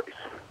stories.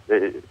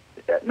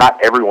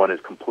 Not everyone is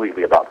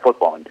completely about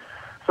football, and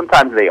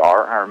sometimes they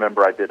are. I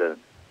remember I did a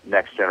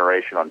Next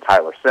Generation on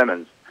Tyler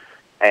Simmons,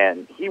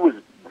 and he was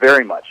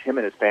very much, him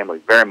and his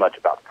family, very much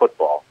about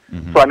football.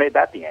 So I made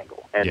that the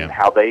angle, and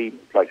how they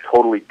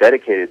totally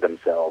dedicated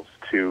themselves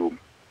to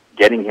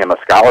getting him a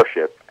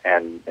scholarship,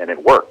 and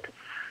it worked.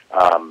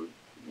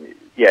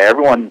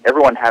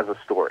 Everyone has a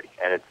story,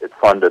 and it's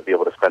fun to be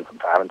able to spend some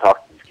time and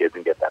talk to these kids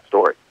and get that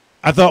story.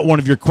 I thought one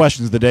of your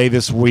questions of the day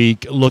this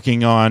week,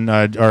 looking on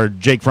or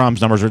Jake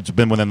Fromm's numbers, it's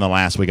been within the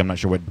last week. I'm not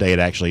sure what day it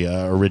actually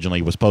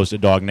originally was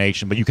posted at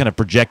DawgNation, but you kind of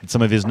projected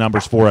some of his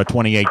numbers for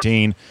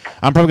 2018.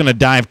 I'm probably going to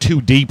dive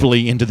too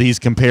deeply into these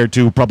compared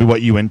to probably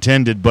what you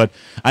intended, but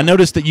I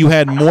noticed that you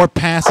had more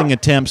passing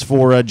attempts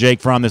for Jake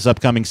Fromm this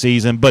upcoming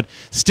season, but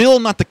still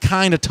not the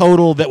kind of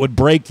total that would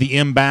break the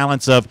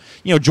imbalance of,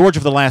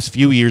 Georgia for the last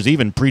few years,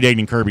 even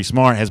predating Kirby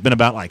Smart, has been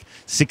about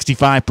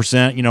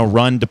 65%,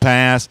 run to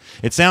pass.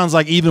 It sounds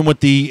like even with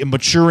the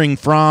maturing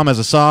Fromm as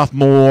a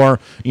sophomore,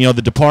 the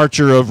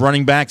departure of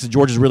running backs that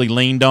Georgia's really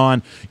leaned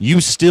on, you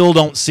still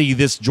don't see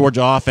this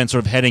Georgia offense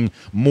sort of heading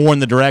more in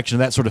the direction of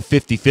that sort of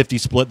 50-50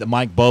 split that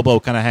Mike Bobo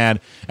kind of had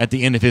at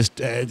the end of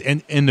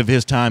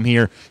his time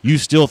here. You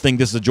still think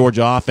this is a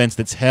Georgia offense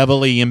that's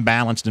heavily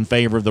imbalanced in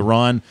favor of the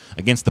run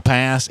against the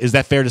pass. Is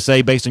that fair to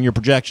say based on your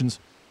projections?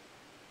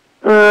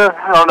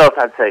 I don't know if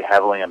I'd say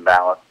heavily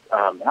imbalanced.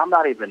 I'm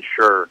not even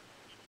sure.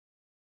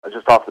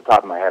 Just off the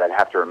top of my head, I'd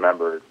have to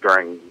remember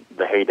during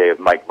the heyday of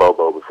Mike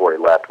Bobo before he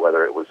left,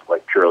 whether it was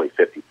purely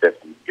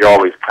 50-50. You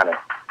always kind of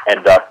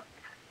end up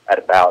at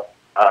about,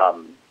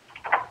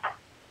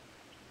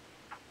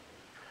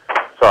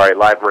 sorry,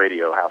 live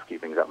radio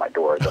housekeeping's at my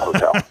door at the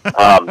hotel.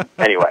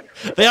 Anyway.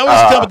 They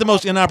always come at the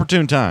most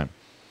inopportune time.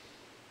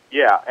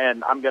 Yeah,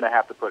 and I'm going to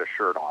have to put a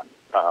shirt on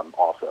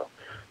also.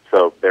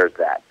 So there's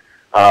that.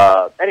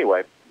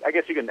 Anyway, I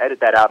guess you can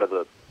edit that out of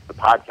the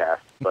podcast,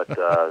 but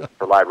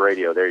for live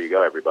radio, there you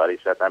go, everybody.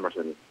 Seth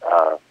Emerson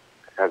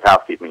has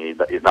housekeeping.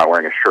 He's not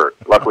wearing a shirt.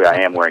 Luckily,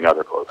 I am wearing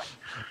other clothing.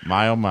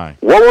 My, oh, my.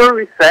 What were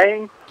we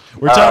saying?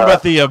 We're talking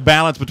about the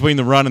balance between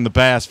the run and the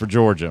pass for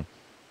Georgia.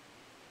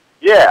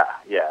 Yeah,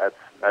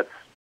 that's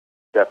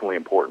definitely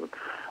important.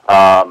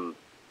 I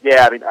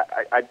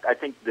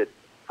think that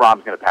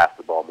Fromm's going to pass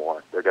the ball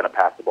more. They're going to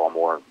pass the ball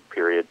more,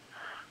 period,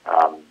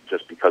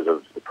 just because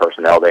of the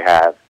personnel they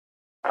have,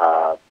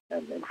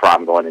 and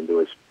Fromm going into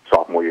his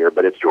sophomore year.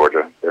 But it's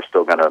Georgia. They're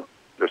still gonna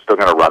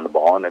run the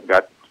ball, and they've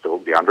got still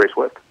DeAndre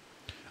Swift.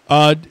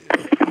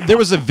 There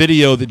was a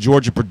video that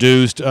Georgia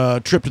produced,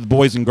 trip to the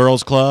Boys and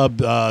Girls Club.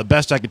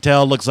 Best I could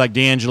tell, looks like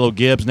Deangelo,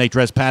 Gibbs,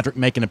 Natrez, Patrick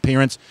make an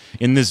appearance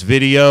in this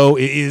video.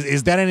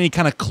 Is that any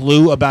kind of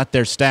clue about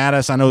their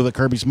status? I know that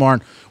Kirby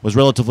Smart was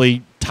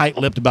relatively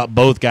tight-lipped about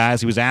both guys.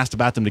 He was asked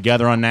about them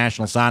together on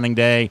National Signing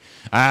Day.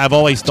 I've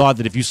always thought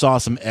that if you saw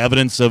some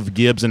evidence of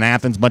Gibbs in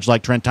Athens, much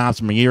like Trent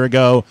Thompson a year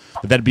ago,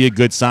 that'd be a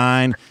good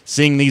sign.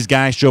 Seeing these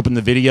guys show up in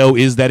the video,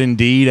 is that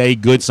indeed a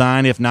good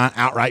sign, if not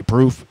outright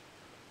proof?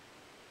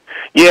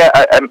 Yeah,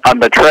 on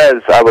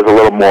Natrez, I was a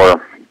little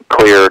more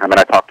clear. I mean,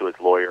 I talked to his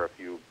lawyer a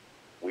few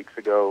weeks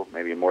ago,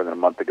 maybe more than a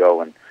month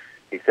ago, and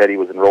he said he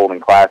was enrolled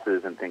in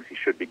classes and thinks he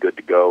should be good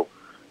to go.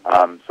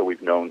 So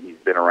we've known he's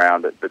been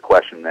around. The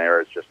question there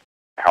is just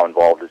how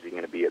involved is he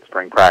going to be at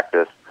spring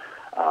practice?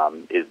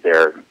 Is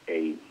there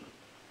a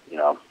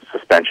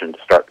suspension to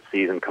start the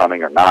season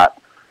coming or not?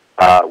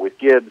 With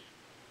Gibbs,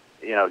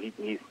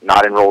 he's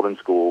not enrolled in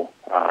school.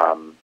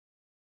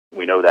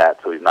 We know that,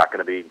 so he's not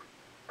going to be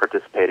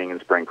participating in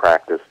spring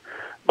practice.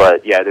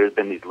 But, yeah, there's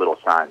been these little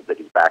signs that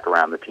he's back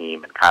around the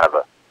team and kind of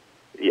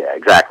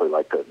exactly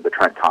like the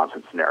Trent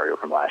Thompson scenario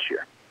from last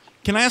year.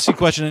 Can I ask you a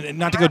question,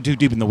 not to go too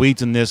deep in the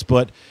weeds in this,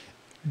 but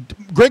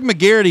Greg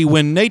McGarity,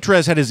 when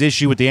Natrez had his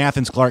issue with the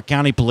Athens-Clarke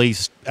County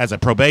Police as a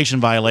probation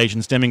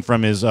violation stemming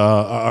from his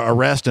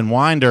arrest and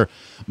winder,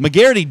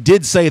 McGarity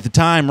did say at the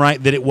time,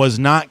 right, that it was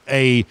not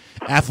a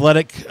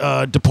athletic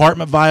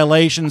department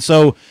violation,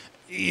 so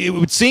it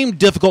would seem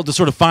difficult to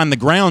sort of find the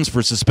grounds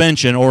for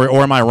suspension, or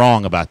am I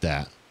wrong about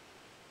that?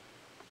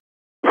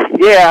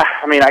 Yeah,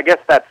 I mean, I guess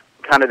that's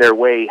kind of their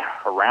way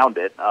around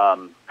it.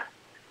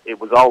 It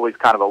was always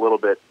kind of a little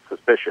bit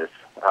suspicious,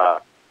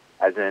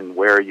 as in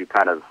where are you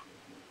kind of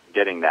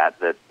getting that?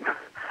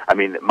 I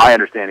mean, my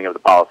understanding of the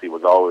policy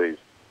was always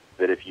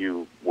that if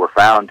you were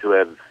found to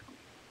have,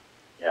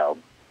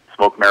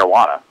 smoked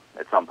marijuana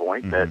at some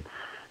point, that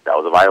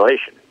was a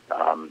violation,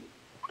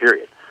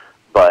 period.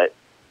 But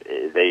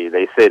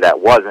they say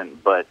that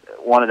wasn't, but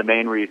one of the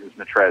main reasons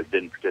Natrez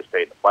didn't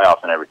participate in the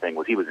playoffs and everything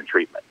was he was in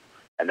treatment,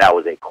 and that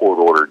was a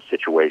court-ordered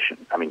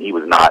situation. I mean, he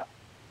was not,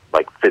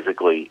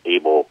 physically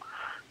able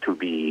to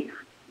be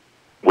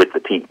with the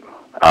team.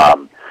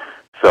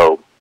 So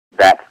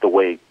that's the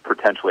way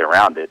potentially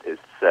around it, is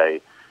to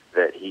say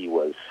that he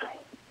was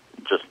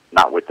just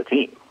not with the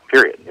team,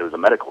 period. It was a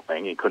medical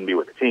thing. He couldn't be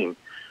with the team.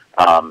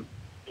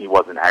 He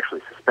wasn't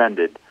actually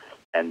suspended,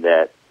 and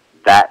that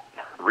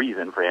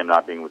reason for him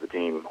not being with the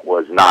team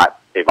was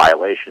not a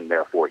violation,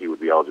 therefore he would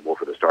be eligible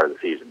for the start of the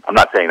season. I'm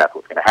not saying that's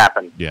what's going to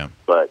happen,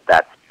 but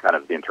that's kind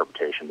of the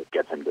interpretation that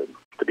gets him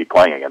to be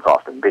playing against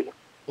Austin Peay.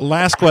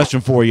 Last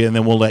question for you, and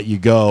then we'll let you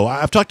go.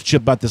 I've talked to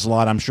Chip about this a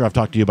lot. I'm sure I've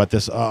talked to you about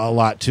this a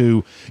lot,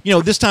 too. You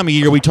know, this time of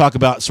year, we talk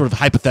about sort of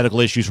hypothetical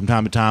issues from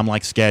time to time,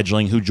 like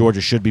scheduling, who Georgia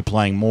should be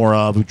playing more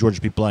of, who Georgia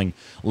should be playing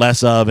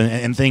less of,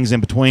 and things in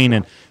between.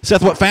 And,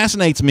 Seth, what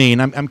fascinates me,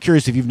 and I'm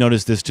curious if you've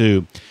noticed this,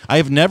 too, I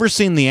have never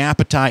seen the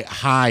appetite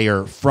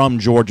higher from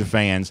Georgia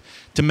fans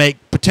to make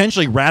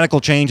potentially radical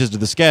changes to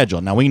the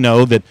schedule. Now, we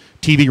know that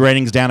TV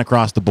ratings down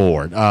across the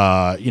board,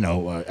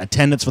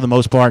 attendance for the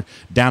most part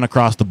down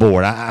across the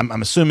board.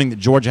 I'm assuming that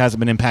Georgia hasn't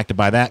been impacted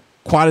by that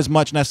quite as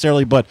much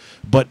necessarily, but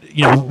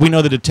you know, we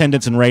know that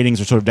attendance and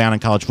ratings are sort of down in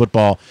college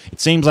football.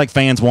 It seems like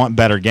fans want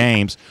better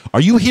games.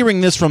 Are you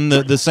hearing this from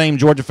the same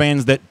Georgia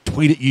fans that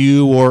tweet at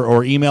you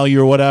or email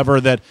you or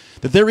whatever, that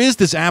there is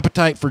this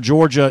appetite for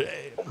Georgia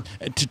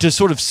to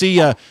sort of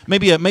see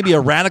maybe a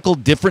radical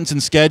difference in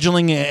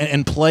scheduling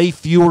and play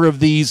fewer of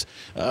these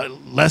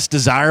less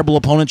desirable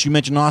opponents? You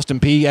mentioned Austin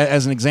Peay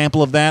as an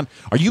example of that.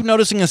 Are you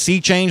noticing a sea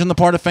change on the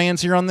part of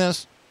fans here on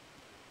this?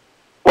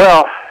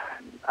 Well,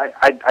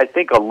 I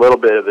think a little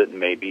bit of it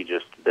may be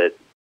just that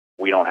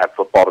we don't have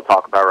football to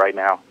talk about right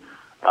now.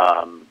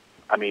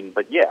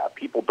 But yeah,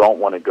 people don't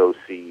want to go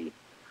see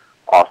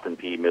Austin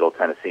Peay, Middle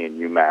Tennessee, and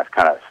UMass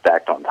kind of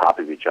stacked on top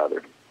of each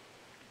other.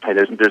 And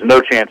there's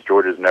no chance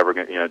Georgia's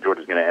going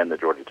to end the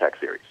Georgia Tech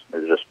series.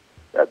 There's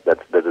a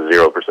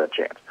 0%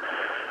 chance.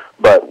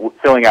 But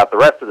filling out the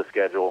rest of the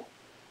schedule,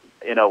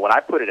 you know, when I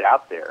put it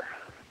out there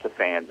to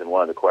fans in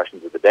one of the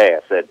questions of the day,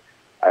 I said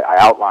I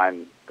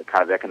outlined the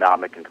kind of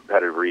economic and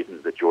competitive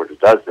reasons that Georgia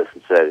does this,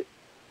 and said,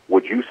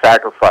 would you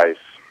sacrifice,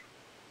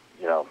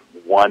 you know,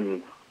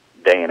 one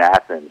day in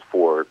Athens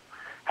for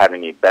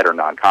having a better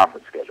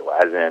non-conference schedule?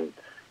 As in,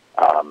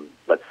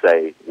 let's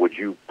say, would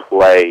you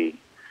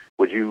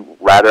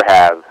rather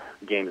have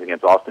games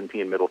against Austin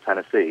Peay and Middle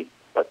Tennessee,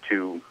 but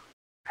 2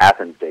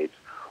 Athens dates,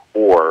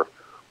 or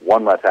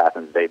one less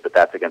Athens date, but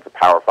that's against a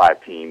Power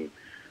 5 team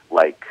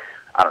like,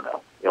 I don't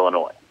know,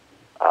 Illinois,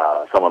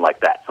 someone like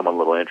that, someone a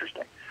little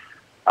interesting.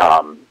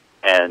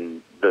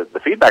 And the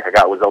feedback I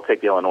got was they'll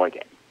take the Illinois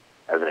game,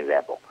 as an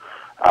example,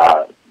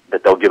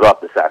 that they'll give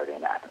up the Saturday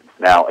in Athens.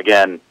 Now,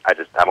 again, I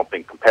don't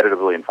think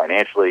competitively and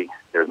financially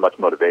there's much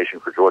motivation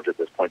for Georgia at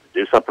this point to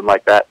do something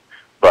like that,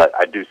 but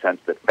I do sense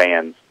that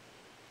fans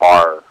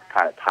are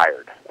kind of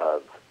tired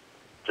of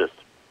just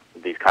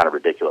these kind of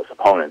ridiculous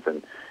opponents.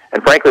 And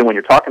frankly, when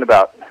you're talking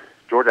about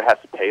Georgia has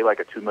to pay like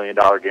a $2 million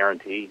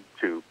guarantee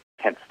to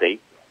Kent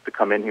State to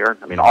come in here,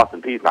 I mean,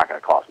 Austin Peay is not going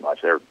to cost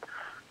much. They're,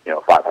 you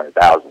know,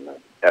 $500,000. The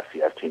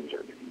FCS teams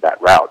are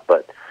that route.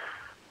 But,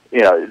 you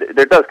know,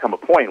 there does come a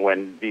point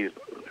when these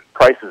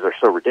prices are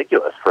so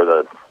ridiculous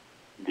for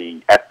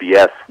the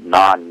FBS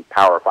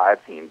non-Power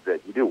 5 teams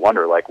that you do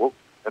wonder, like, well,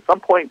 at some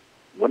point,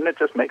 wouldn't it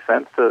just make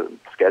sense to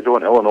schedule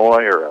an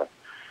Illinois or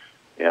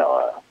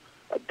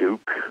a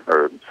Duke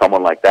or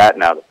someone like that?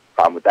 Now, the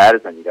problem with that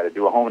is then you got to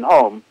do a home and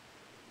home,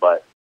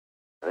 but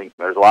I think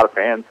there's a lot of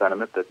fan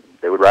sentiment that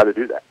they would rather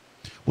do that.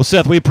 Well,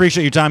 Seth, we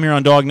appreciate your time here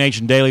on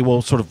DawgNation Daily.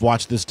 We'll sort of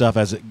watch this stuff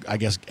as it, I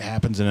guess,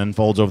 happens and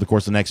unfolds over the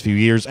course of the next few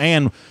years,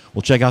 and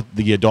we'll check out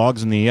the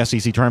Dogs in the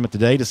SEC tournament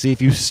today to see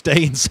if you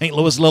stay in St.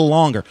 Louis a little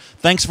longer.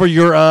 Thanks for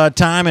your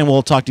time, and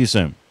we'll talk to you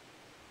soon.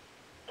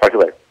 Talk to you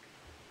later.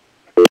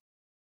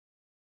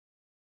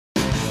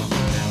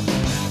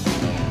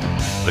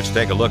 Let's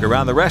take a look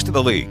around the rest of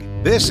the league.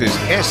 This is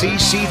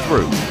SEC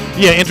Through.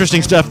 Yeah,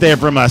 interesting stuff there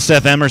from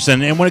Seth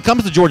Emerson. And when it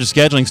comes to Georgia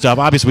scheduling stuff,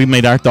 obviously we've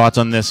made our thoughts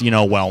on this,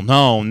 well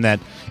known, that,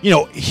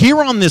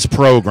 here on this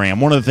program,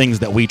 one of the things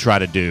that we try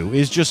to do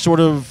is just sort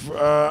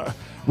of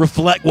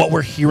reflect what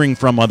we're hearing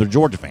from other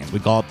Georgia fans. We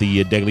call it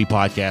the Daily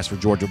Podcast for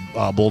Georgia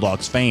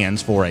Bulldogs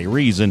fans for a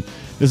reason.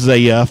 This is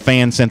a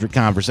fan-centric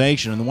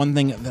conversation. And the one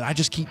thing that I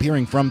just keep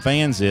hearing from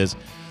fans is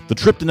the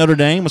trip to Notre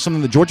Dame was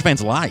something that Georgia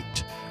fans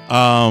liked.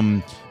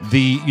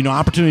 The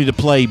opportunity to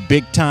play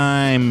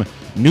big-time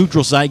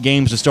neutral site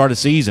games to start a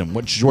season,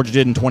 which Georgia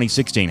did in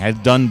 2016,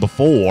 had done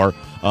before,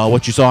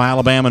 what you saw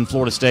Alabama and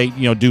Florida State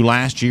do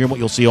last year, and what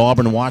you'll see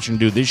Auburn and Washington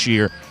do this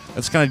year.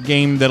 That's the kind of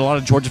game that a lot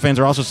of Georgia fans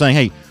are also saying,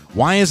 hey,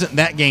 why isn't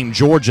that game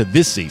Georgia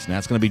this season?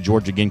 That's going to be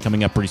Georgia again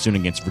coming up pretty soon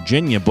against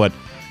Virginia. But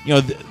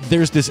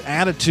there's this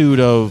attitude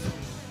of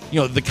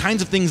the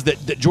kinds of things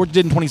that Georgia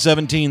did in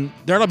 2017,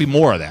 there ought to be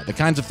more of that. The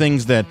kinds of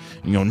things that,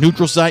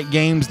 neutral site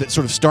games that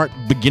sort of start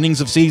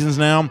beginnings of seasons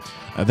now,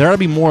 there ought to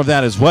be more of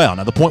that as well.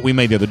 Now, the point we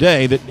made the other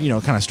day that,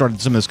 kind of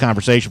started some of this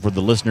conversation for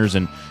the listeners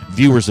and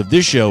viewers of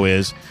this show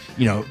is,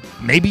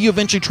 maybe you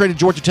eventually traded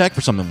Georgia Tech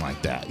for something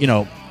like that.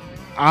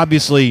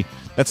 Obviously,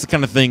 that's the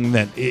kind of thing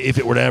that if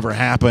it were to ever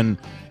happen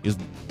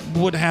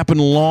would happen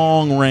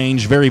long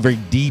range, very, very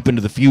deep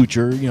into the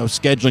future,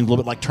 scheduling a little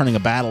bit like turning a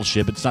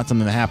battleship. It's not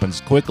something that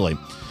happens quickly.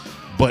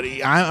 But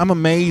I'm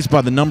amazed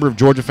by the number of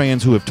Georgia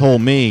fans who have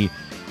told me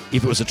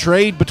if it was a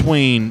trade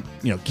between,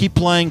 keep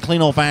playing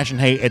clean old-fashioned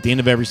hate at the end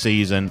of every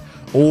season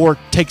or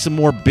take some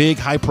more big,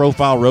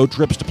 high-profile road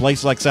trips to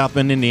places like South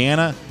Bend,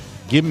 Indiana,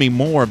 give me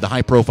more of the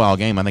high-profile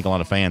game. I think a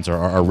lot of fans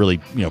are really,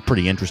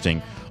 pretty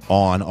interesting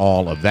on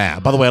all of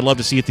that. By the way, I'd love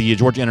to see at the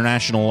Georgia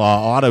International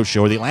Auto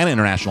Show, or the Atlanta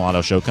International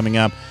Auto Show coming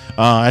up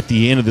at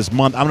the end of this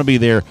month. I'm going to be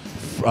there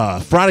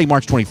Friday,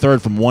 March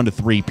 23rd from 1 to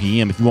 3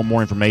 p.m. If you want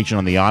more information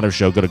on the auto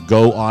show, go to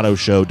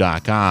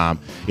GoAutoShow.com.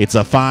 It's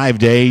 5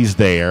 days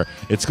there.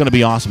 It's going to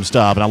be awesome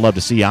stuff, and I'd love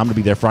to see you. I'm going to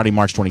be there Friday,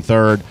 March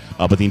 23rd,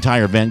 but the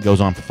entire event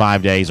goes on for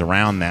 5 days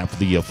around that for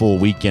the full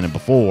weekend and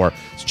before.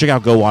 So check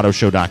out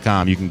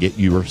GoAutoShow.com. You can get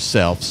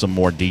yourself some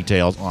more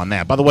details on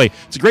that. By the way,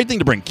 it's a great thing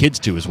to bring kids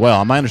to as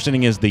well. My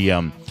understanding is there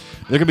are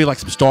going to be like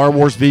some Star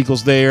Wars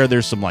vehicles there.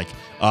 There's some like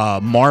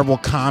Marvel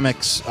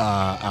Comics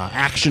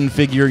action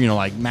figure,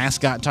 like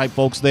mascot type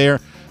folks there.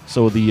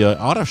 So the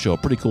auto show, a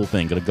pretty cool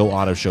thing. Go to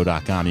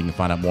GoAutoShow.com. You can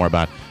find out more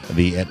about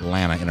the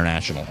Atlanta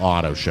International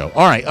Auto Show.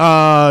 All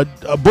right,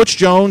 Butch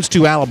Jones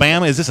to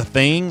Alabama. Is this a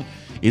thing?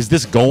 Is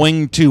this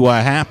going to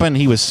happen?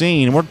 He was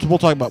seen. We'll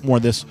talk about more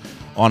of this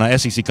on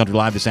SEC Country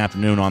Live this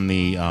afternoon on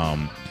the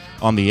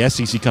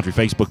SEC Country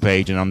Facebook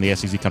page and on the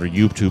SEC Country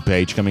YouTube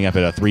page coming up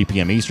at 3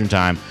 p.m. Eastern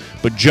Time.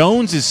 But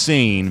Jones is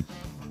seen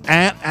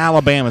at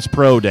Alabama's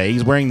Pro Day.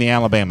 He's wearing the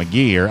Alabama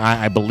gear.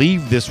 I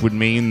believe this would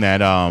mean that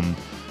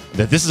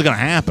that this is going to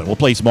happen. We'll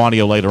play some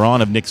audio later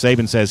on of Nick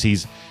Saban says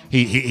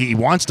he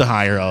wants to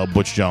hire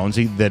Butch Jones.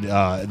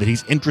 That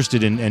he's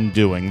interested in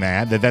doing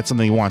that. That's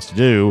something he wants to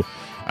do.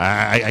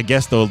 I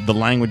guess the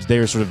language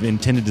there is sort of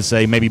intended to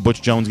say maybe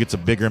Butch Jones gets a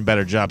bigger and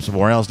better job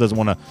somewhere else, doesn't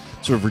want to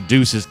sort of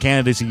reduce his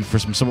candidacy for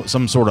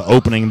some sort of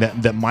opening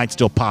that might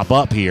still pop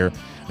up here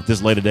at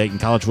this later date in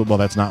college football.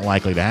 That's not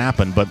likely to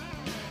happen. But,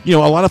 a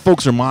lot of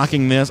folks are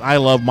mocking this. I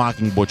love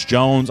mocking Butch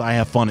Jones. I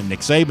have fun at Nick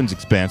Saban's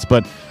expense.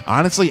 But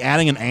honestly,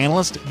 adding an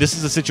analyst, this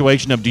is a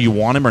situation of do you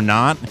want him or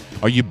not?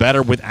 Are you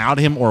better without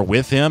him or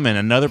with him? And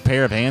another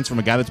pair of hands from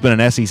a guy that's been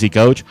an SEC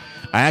coach.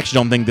 I actually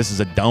don't think this is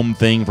a dumb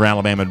thing for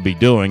Alabama to be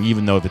doing,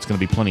 even though it's going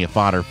to be plenty of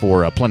fodder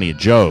for plenty of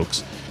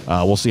jokes.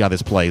 We'll see how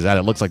this plays out.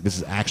 It looks like this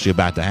is actually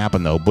about to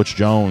happen, though. Butch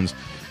Jones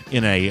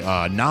in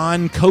a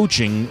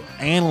non-coaching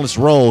analyst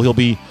role. He'll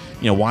be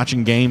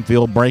watching game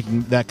film,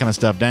 breaking that kind of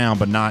stuff down,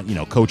 but not,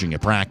 coaching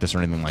at practice or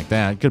anything like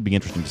that. It could be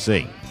interesting to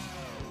see.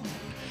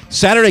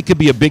 Saturday could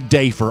be a big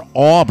day for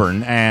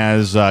Auburn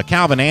as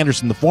Calvin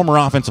Anderson, the former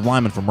offensive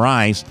lineman from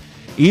Rice,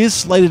 is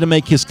slated to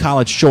make his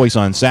college choice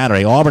on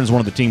Saturday. Auburn is one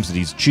of the teams that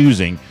he's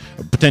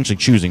potentially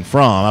choosing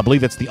from. I believe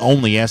that's the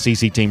only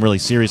SEC team really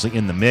seriously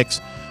in the mix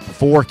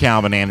for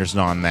Calvin Anderson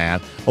on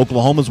that.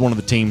 Oklahoma is one of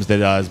the teams that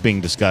is being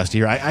discussed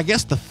here. I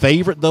guess the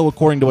favorite, though,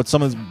 according to what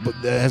some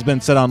has been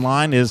said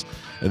online, is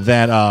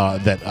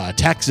that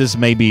Texas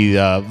may be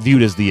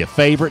viewed as the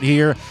favorite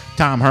here.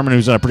 Tom Herman,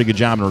 who's done a pretty good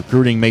job in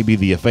recruiting, may be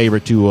the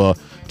favorite to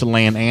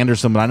land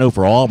Anderson. But I know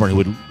for Auburn, who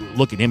would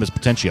look at him as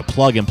potentially a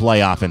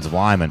plug-and-play offensive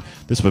lineman,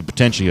 this would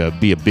potentially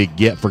be a big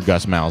get for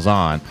Gus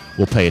Malzahn.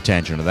 We'll pay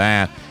attention to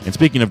that. And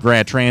speaking of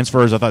grad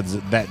transfers, I thought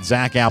that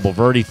Zach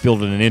Alberverdi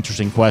fielded an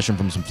interesting question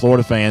from some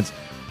Florida fans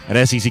at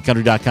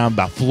SECCountry.com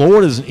about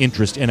Florida's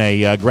interest in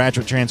a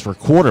graduate transfer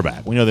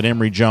quarterback. We know that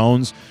Emory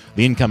Jones,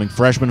 the incoming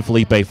freshman,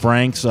 Felipe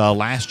Franks,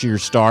 last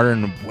year's starter,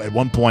 and at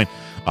one point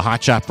a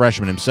hotshot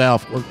freshman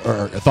himself,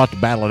 or thought to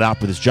battle it out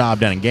for this job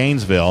down in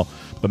Gainesville.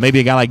 But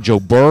maybe a guy like Joe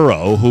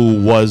Burrow,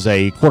 who was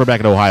a quarterback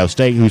at Ohio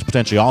State, who's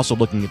potentially also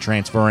looking at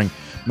transferring,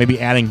 maybe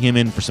adding him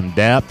in for some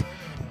depth,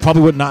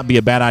 probably would not be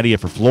a bad idea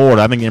for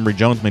Florida. I think Emory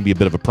Jones may be a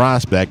bit of a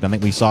prospect. I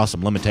think we saw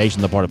some limitations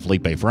on the part of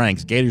Felipe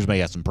Franks. Gators may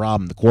have some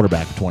problem, the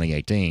quarterback of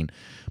 2018.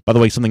 By the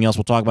way, something else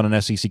we'll talk about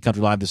on SEC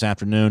Country Live this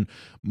afternoon,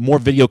 more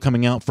video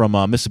coming out from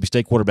Mississippi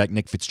State quarterback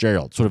Nick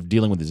Fitzgerald, sort of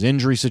dealing with his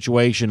injury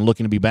situation,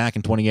 looking to be back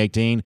in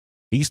 2018.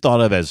 He's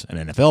thought of as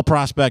an NFL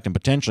prospect and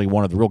potentially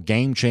one of the real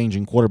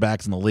game-changing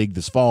quarterbacks in the league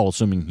this fall,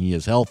 assuming he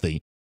is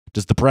healthy.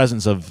 Does the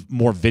presence of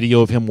more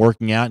video of him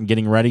working out and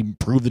getting ready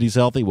prove that he's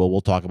healthy? Well,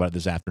 we'll talk about it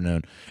this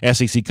afternoon.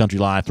 SEC Country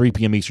Live, 3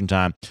 p.m. Eastern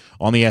Time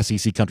on the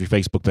SEC Country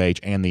Facebook page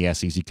and the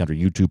SEC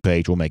Country YouTube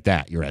page. We'll make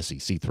that your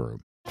SEC through.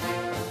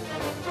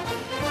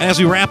 As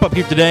we wrap up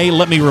here today,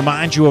 let me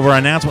remind you of our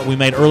announcement we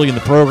made early in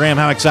the program.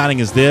 How exciting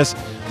is this?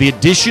 The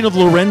addition of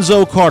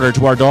Lorenzo Carter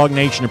to our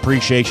DawgNation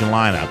Appreciation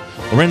lineup.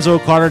 Lorenzo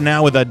Carter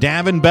now with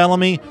Davin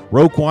Bellamy,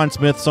 Roquan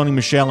Smith, Sony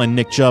Michel, and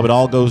Nick Chubb. It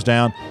all goes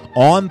down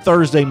on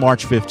Thursday,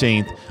 March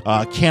 15th.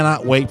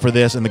 Cannot wait for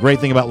this. And the great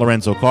thing about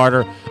Lorenzo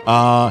Carter,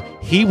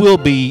 he will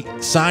be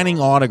signing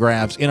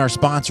autographs in our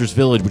sponsors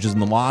village, which is in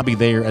the lobby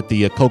there at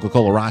the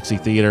Coca-Cola Roxy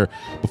Theater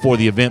before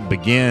the event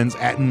begins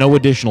at no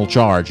additional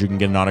charge. You can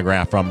get an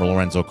autograph from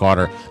Lorenzo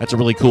Carter. That's a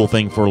really cool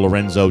thing for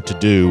Lorenzo to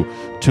do,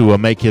 to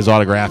make his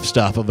autograph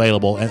stuff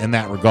available in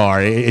that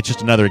regard. It's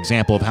just another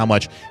example of how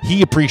much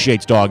he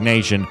appreciates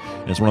DawgNation,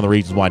 and it's one of the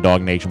reasons why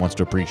DawgNation wants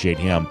to appreciate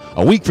him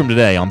a week from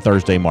today on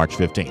Thursday, March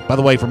 15th. By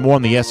the way, for more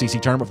on the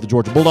SEC tournament for the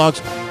Georgia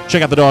Bulldogs,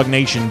 check out the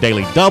DawgNation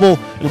Daily Double.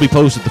 It'll be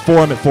posted at the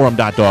forum at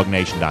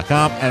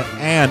forum.dawgnation.com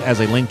and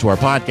as a link to our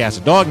podcast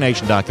at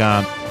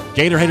dawgnation.com.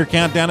 Gator Hater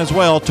Countdown as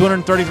well.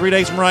 233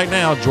 days from right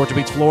now, Georgia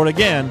beats Florida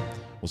again.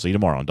 We'll see you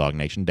tomorrow on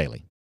DawgNation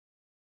Daily.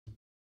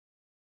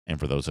 And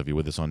for those of you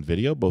with us on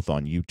video, both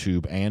on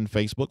YouTube and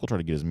Facebook, we'll try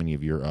to get as many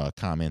of your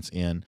comments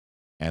in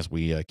as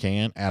we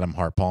can. Adam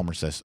Hart Palmer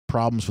says,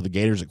 problems for the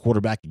Gators at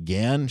quarterback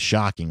again?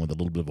 Shocking, with a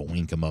little bit of a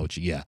wink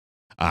emoji. Yeah.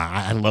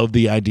 I love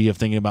the idea of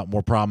thinking about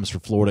more problems for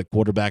Florida at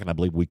quarterback, and I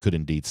believe we could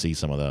indeed see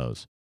some of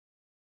those.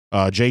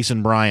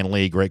 Jason Bryan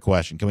Lee, great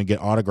question. Can we get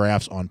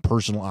autographs on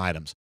personal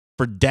items?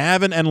 For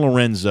Davin and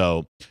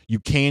Lorenzo, you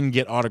can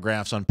get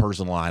autographs on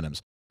personal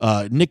items.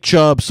 Nick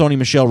Chubb, Sony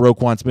Michel,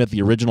 Roquan Smith,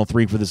 the original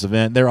 3 for this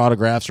event, their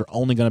autographs are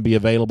only going to be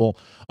available,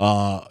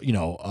 with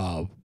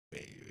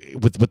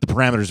the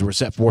parameters that were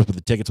set forth with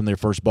the tickets when they were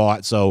first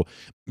bought. So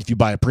if you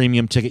buy a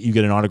premium ticket, you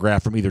get an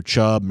autograph from either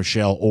Chubb,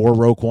 Michel, or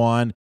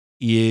Roquan.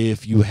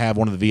 If you have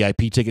one of the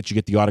VIP tickets, you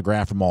get the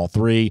autograph from all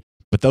 3.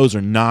 But those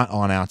are not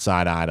on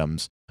outside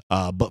items.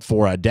 But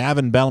for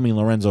Davin Bellamy and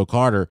Lorenzo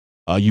Carter,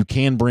 you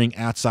can bring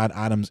outside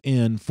items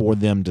in for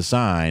them to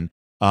sign.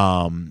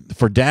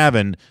 For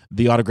Davin,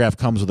 the autograph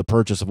comes with the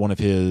purchase of one of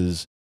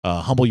his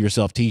Humble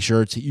Yourself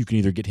t-shirts. You can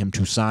either get him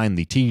to sign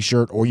the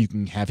t-shirt or you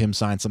can have him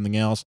sign something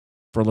else.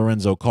 For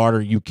Lorenzo Carter,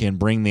 you can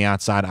bring the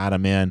outside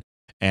item in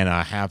and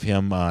have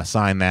him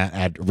sign that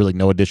at really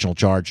no additional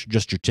charge,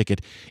 just your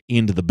ticket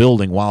into the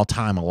building while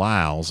time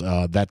allows.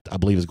 That, I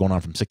believe, is going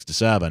on from 6 to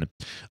 7,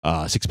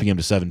 6 p.m.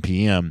 to 7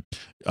 p.m.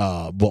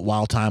 But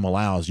while time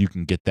allows, you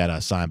can get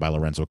that signed by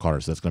Lorenzo Carter.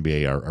 So that's going to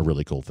be a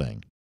really cool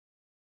thing.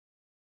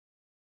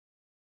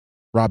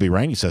 Robbie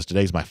Rainey says,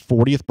 today's my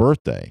 40th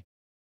birthday.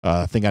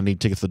 I think I need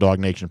tickets to the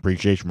DawgNation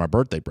Appreciation for my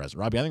birthday present.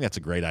 Robbie, I think that's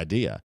a great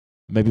idea.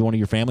 Maybe one of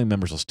your family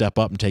members will step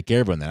up and take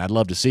care of it. I'd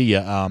love to see you.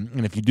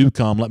 And if you do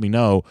come, let me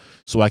know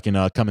so I can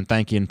come and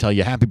thank you and tell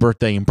you happy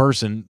birthday in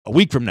person a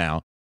week from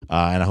now.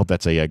 And I hope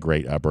that's a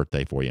great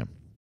birthday for you.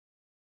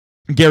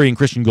 Gary and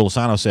Christian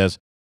Golisano says,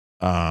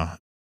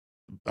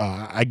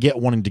 I get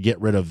wanting to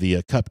get rid of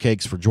the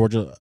cupcakes for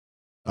Georgia.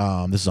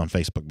 This is on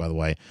Facebook, by the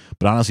way.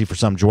 But honestly, for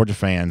some Georgia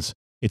fans,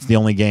 it's the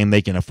only game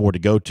they can afford to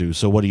go to.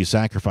 So what do you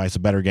sacrifice, a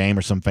better game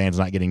or some fans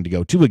not getting to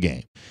go to a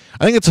game?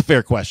 I think it's a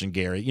fair question,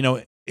 Gary. You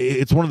know,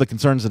 it's one of the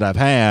concerns that I've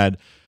had.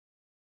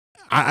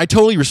 I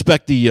totally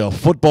respect the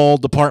football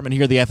department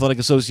here, the Athletic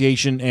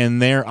Association,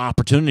 and their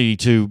opportunity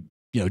to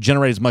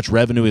generate as much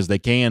revenue as they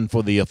can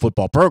for the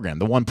football program.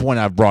 The one point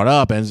I've brought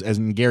up, as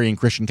Gary and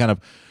Christian kind of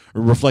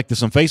reflect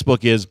this on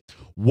Facebook, is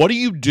what do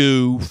you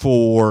do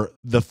for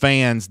the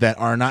fans that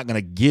are not going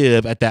to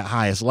give at that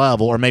highest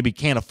level, or maybe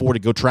can't afford to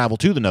go travel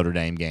to the Notre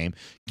Dame game,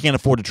 can't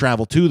afford to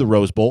travel to the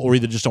Rose Bowl, or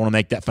either just don't want to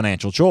make that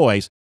financial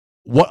choice?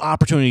 What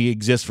opportunity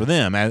exists for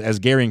them? As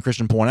Gary and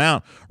Christian point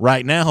out,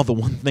 right now, the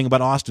one thing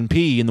about Austin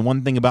Peay and the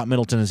one thing about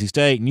Middle Tennessee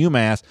State and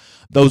UMass,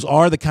 those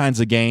are the kinds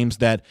of games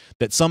that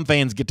some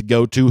fans get to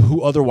go to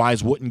who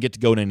otherwise wouldn't get to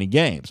go to any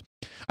games.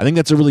 I think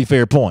that's a really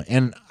fair point.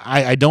 And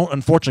I don't,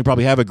 unfortunately,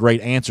 probably have a great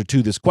answer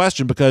to this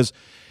question, because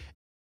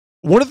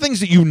one of the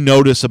things that you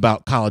notice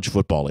about college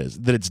football is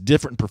that it's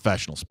different in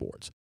professional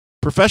sports.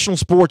 Professional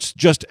sports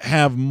just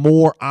have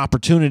more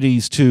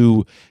opportunities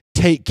to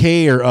take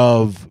care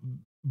of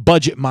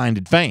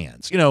budget-minded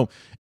fans.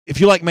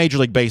 If you like Major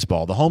League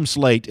Baseball, the home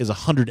slate is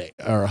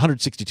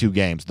 162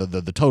 games.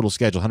 The total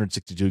schedule,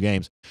 162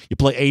 games. You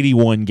play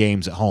 81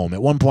 games at home.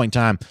 At one point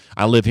in time,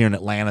 I live here in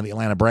Atlanta. The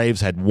Atlanta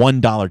Braves had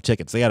 $1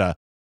 tickets. They had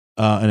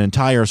an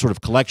entire sort of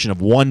collection of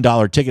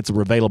 $1 tickets that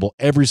were available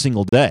every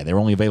single day. They were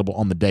only available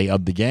on the day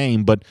of the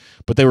game, but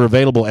they were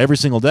available every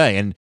single day.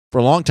 And for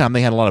a long time,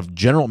 they had a lot of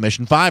general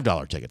admission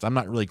 $5 tickets. I'm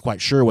not really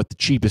quite sure what the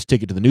cheapest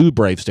ticket to the new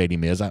Brave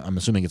Stadium is. I'm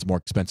assuming it's more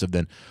expensive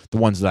than the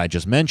ones that I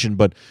just mentioned.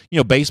 But,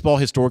 baseball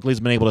historically has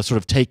been able to sort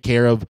of take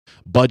care of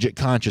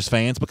budget-conscious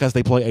fans because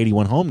they play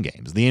 81 home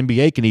games. The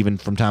NBA can even,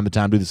 from time to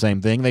time, do the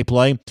same thing. They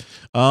play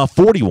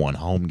 41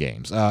 home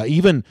games.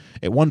 Even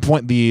at one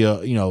point,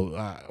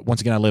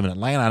 once again, I live in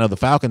Atlanta. I know the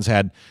Falcons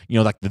had,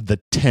 like the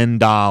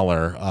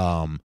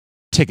 $10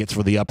 tickets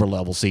for the upper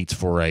level seats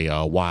for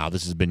a while.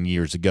 This has been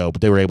years ago, but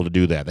they were able to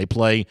do that. They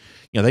play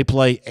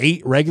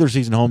 8 regular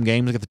season home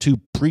games. They got the 2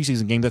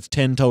 preseason games. That's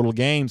 10 total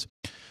games.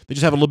 They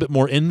just have a little bit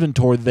more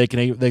inventory that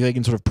they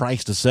can sort of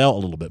price to sell a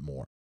little bit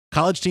more.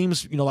 College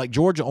teams, like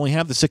Georgia, only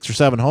have the 6 or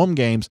 7 home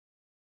games.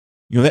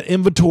 That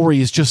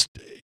inventory is just,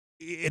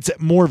 it's at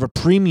more of a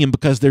premium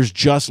because there's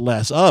just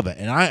less of it.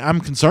 And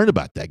I'm concerned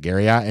about that,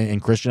 Gary.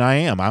 And Christian, I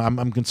am.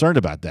 I'm concerned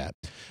about that.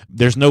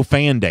 There's no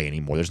fan day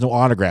anymore. There's no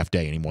autograph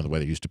day anymore the way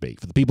there used to be.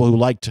 For the people who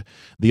liked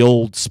the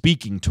old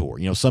speaking tour,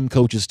 some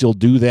coaches still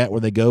do that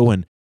where they go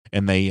and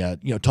they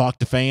talk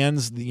to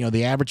fans.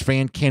 The average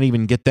fan can't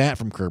even get that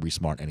from Kirby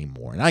Smart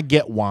anymore. And I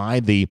get why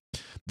the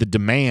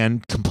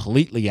demand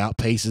completely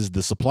outpaces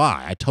the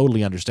supply. I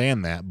totally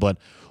understand that. But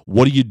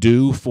what do you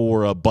do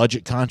for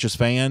budget-conscious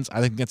fans?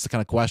 I think that's the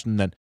kind of question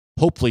that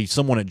hopefully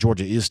someone at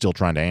Georgia is still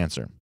trying to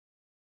answer.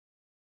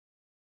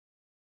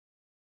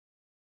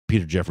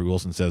 Peter Jeffrey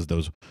Wilson says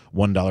those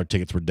 $1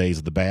 tickets were days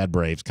of the bad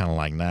Braves, kind of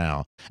like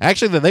now.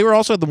 Actually, they were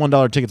also the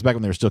 $1 tickets back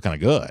when they were still kind of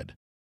good.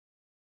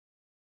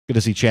 Good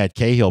to see Chad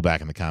Cahill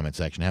back in the comment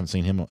section. Haven't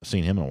seen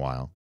him in a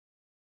while.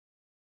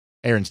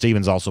 Aaron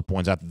Stevens also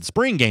points out that the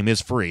spring game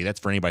is free. That's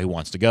for anybody who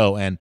wants to go.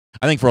 And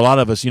I think for a lot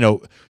of us,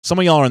 some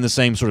of y'all are in the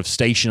same sort of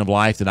station of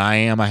life that I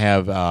am. I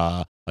have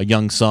a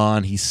young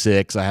son. He's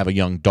 6. I have a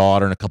young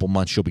daughter. In a couple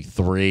months, she'll be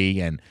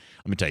 3. And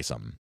let me tell you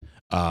something.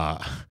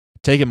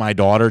 Taking my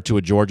daughter to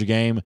a Georgia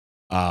game,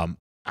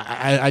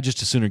 I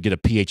just as sooner get a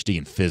PhD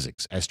in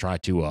physics as try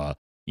to,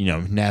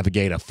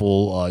 navigate a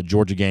full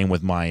Georgia game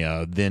with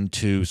my then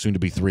 2, soon to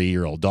be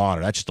 3-year-old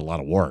daughter. That's just a lot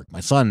of work.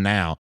 My son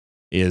now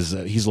he's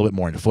a little bit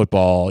more into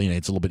football.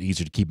 It's a little bit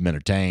easier to keep him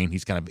entertained.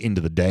 He's kind of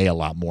into the day a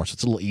lot more, so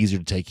it's a little easier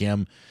to take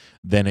him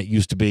than it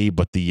used to be.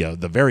 But the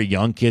very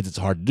young kids, it's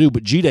hard to do.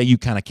 But G-Day, you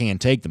kind of can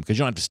take them because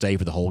you don't have to stay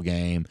for the whole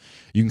game.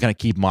 You can kind of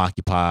keep them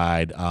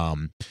occupied.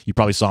 You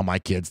probably saw my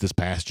kids this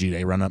past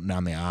G-Day run up and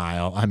down the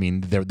aisle. I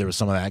mean, there was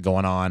some of that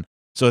going on.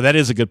 So that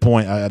is a good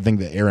point. I think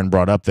that Aaron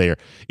brought up there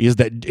is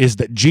that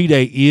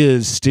G-Day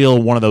is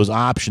still one of those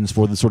options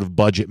for the sort of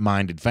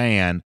budget-minded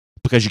fan,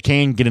 because you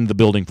can get into the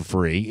building for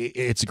free.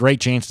 It's a great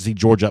chance to see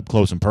Georgia up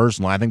close and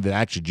personal. I think that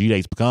actually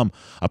G-Day's become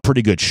a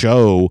pretty good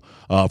show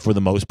for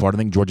the most part. I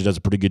think Georgia does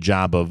a pretty good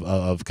job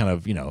of kind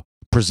of,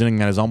 presenting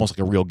that as almost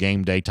like a real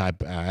game day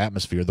type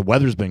atmosphere. The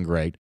weather's been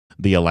great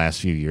the last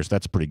few years.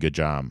 That's a pretty good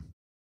job.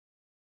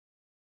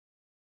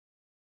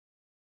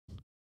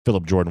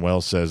 Philip Jordan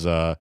Wells says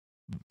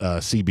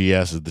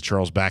CBS is the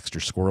Charles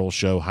Baxter Squirrel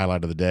Show,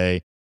 highlight of the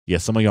day. Yeah,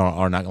 some of y'all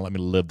are not going to let me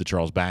live the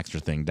Charles Baxter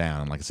thing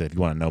down. And like I said, if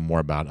you want to know more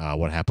about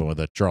what happened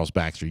with Charles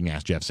Baxter, you can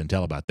ask Jeff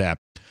Sintel about that.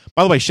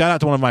 By the way, shout out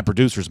to one of my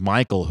producers,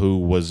 Michael, who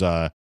was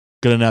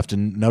good enough to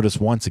notice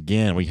once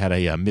again we had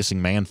a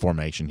missing man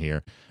formation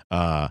here.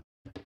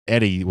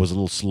 Eddie was a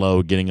little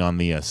slow getting on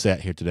the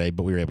set here today,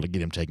 but we were able to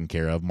get him taken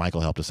care of.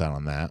 Michael helped us out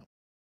on that.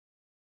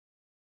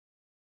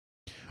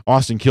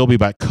 Austin Kilby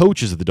about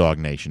coaches at the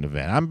DawgNation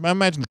event. I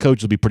imagine the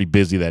coaches will be pretty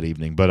busy that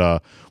evening,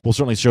 but we'll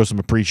certainly show some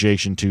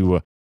appreciation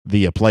to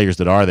the players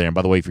that are there. And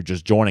by the way, if you're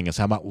just joining us,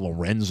 how about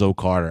Lorenzo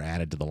Carter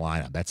added to the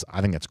lineup?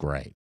 I think that's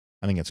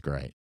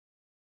great.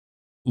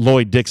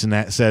 Lloyd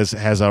Dixon says,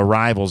 has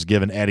Rivals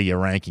given Eddie a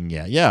ranking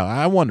yet? Yeah,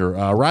 I wonder.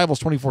 Rivals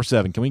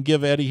 24/7. Can we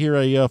give Eddie here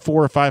a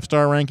 4 or 5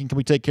 star ranking? Can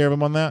we take care of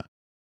him on that?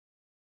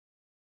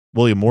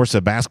 William Moore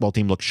said basketball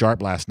team looked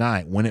sharp last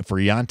night. Win it for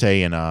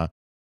Yante and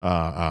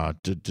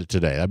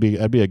today.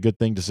 That'd be a good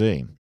thing to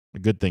see. A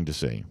good thing to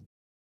see.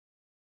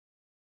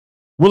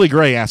 Willie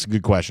Gray asked a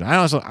good question.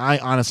 I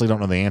honestly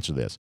don't know the answer to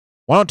this.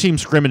 Why don't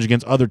teams scrimmage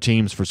against other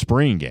teams for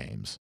spring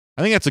games?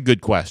 I think that's a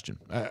good question.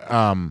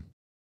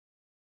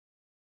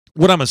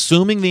 What I'm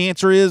assuming the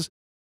answer is,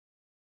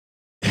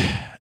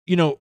 I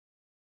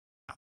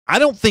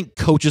don't think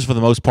coaches for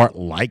the most part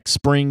like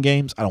spring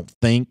games. I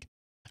think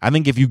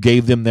if you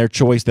gave them their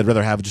choice, they'd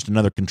rather have just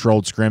another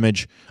controlled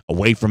scrimmage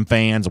away from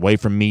fans, away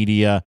from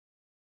media,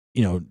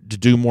 to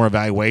do more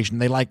evaluation.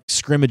 They like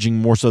scrimmaging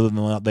more so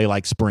than they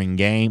like spring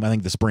game. I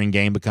think the spring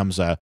game becomes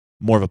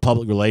more of a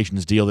public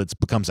relations deal that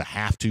becomes a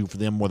have to for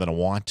them more than a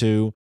want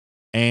to.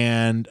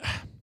 And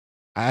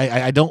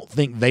I don't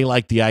think they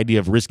like the idea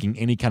of risking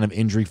any kind of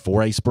injury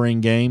for a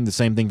spring game. The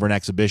same thing for an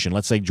exhibition.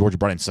 Let's say Georgia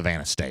brought in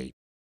Savannah State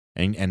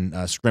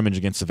and scrimmage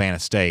against Savannah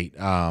State.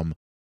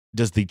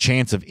 Does the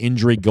chance of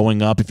injury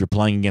going up if you're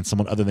playing against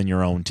someone other than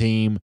your own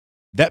team?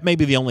 That may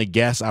be the only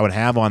guess I would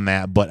have on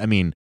that. But, I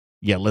mean,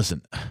 yeah,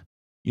 listen,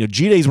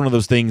 G-Day is one of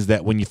those things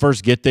that when you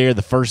first get there,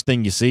 the first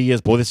thing you see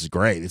is, boy, this is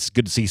great. It's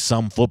good to see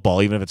some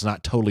football, even if it's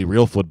not totally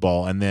real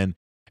football. And then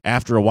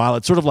after a while,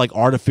 it's sort of like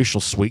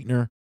artificial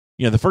sweetener.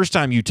 The first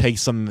time you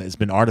taste something that's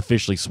been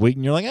artificially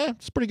sweetened, you're like,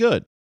 it's pretty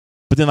good.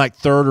 But then like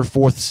third or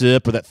fourth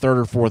sip or that third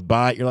or fourth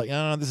bite, you're like,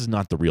 this is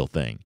not the real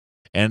thing.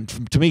 And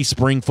to me,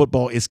 spring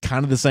football is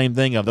kind of the same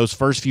thing. Of those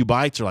first few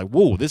bites are like,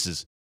 whoa, this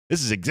is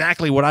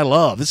exactly what I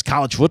love. This is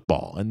college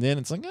football. And then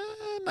it's like,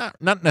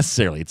 not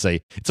necessarily. It's a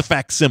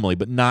facsimile,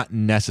 but not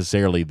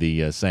necessarily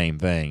the same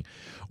thing.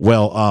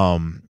 Well,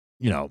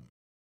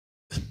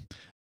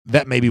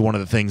 that may be one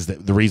of the things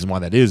that the reason why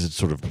that is to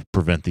sort of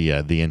prevent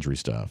the injury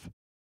stuff.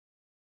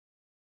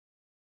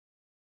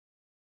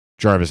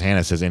 Jarvis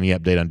Hanna says, any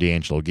update on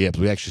Deangelo Gibbs?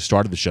 We actually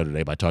started the show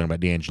today by talking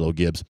about Deangelo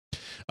Gibbs.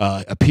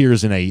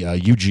 Appears in a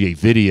UGA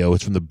video.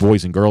 It's from the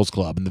Boys and Girls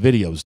Club. And the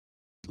video is,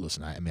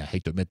 listen, I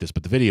hate to admit this,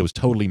 but the video is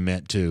totally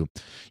meant to,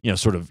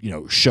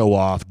 show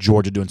off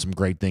Georgia doing some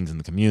great things in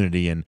the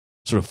community, and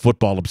sort of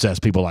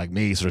football-obsessed people like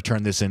me sort of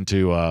turn this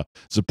into a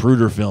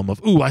Zapruder film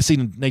of, ooh, I see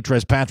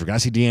Natrez Patrick, I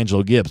see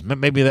Deangelo Gibbs.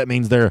 Maybe that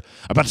means they're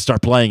about to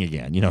start playing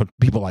again.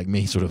 People like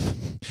me sort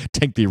of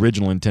take the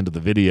original intent of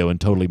the video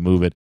and totally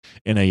move it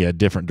in a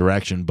different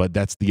direction. But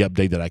that's the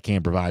update that I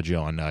can provide you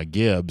on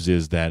Gibbs,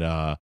 is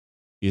that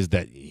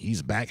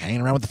he's back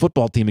hanging around with the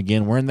football team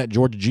again, wearing that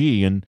Georgia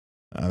G, and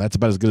that's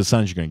about as good a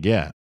sign as you're going to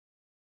get.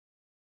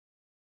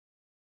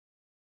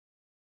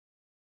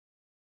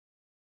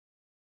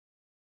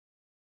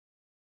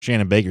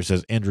 Shannon Baker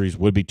says injuries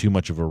would be too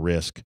much of a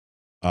risk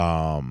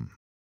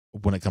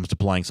when it comes to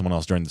playing someone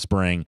else during the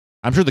spring.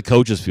 I'm sure the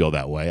coaches feel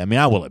that way. I mean,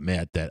 I will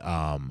admit that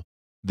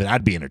that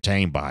I'd be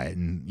entertained by it,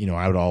 and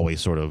I would always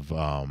sort of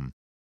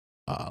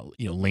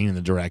lean in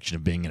the direction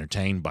of being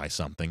entertained by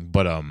something.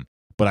 But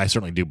I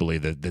certainly do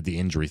believe that the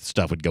injury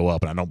stuff would go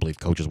up, and I don't believe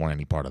coaches want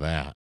any part of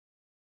that.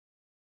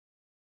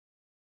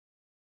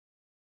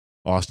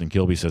 Austin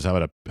Kilby says, how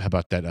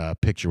about that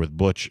picture with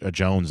Butch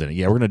Jones in it?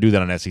 Yeah, we're going to do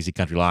that on SEC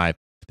Country Live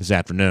this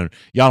afternoon.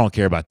 Y'all don't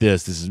care about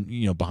this. This is,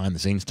 behind the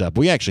scenes stuff.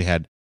 We actually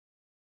had,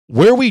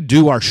 where we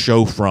do our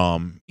show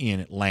from in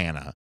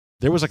Atlanta,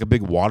 there was like a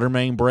big water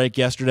main break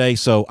yesterday,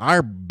 so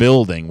our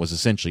building was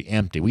essentially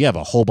empty. We have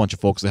a whole bunch of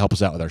folks that help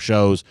us out with our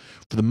shows.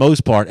 For the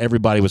most part,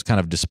 everybody was kind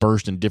of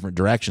dispersed in different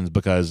directions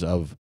because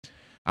of,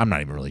 I'm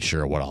not even really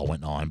sure what all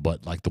went on,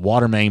 but like the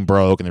water main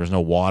broke and there was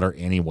no water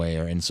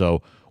anywhere, and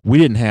so we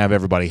didn't have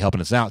everybody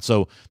helping us out.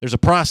 So there's a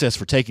process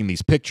for taking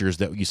these pictures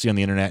that you see on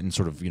the internet and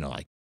sort of,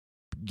 like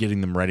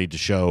getting them ready to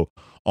show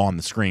on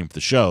the screen for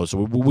the show. So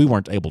we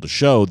weren't able to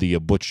show the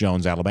Butch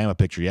Jones Alabama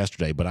picture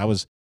yesterday, but I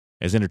was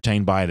as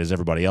entertained by it as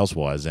everybody else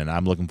was, and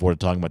I'm looking forward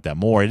to talking about that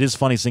more. It is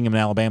funny seeing him in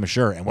Alabama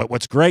shirt, and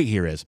what's great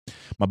here is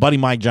my buddy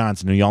Mike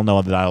Johnson, who y'all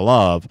know that I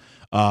love,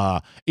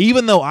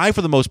 even though I,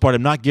 for the most part,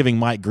 am not giving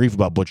Mike grief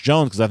about Butch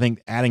Jones, because I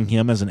think adding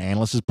him as an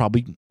analyst is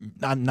probably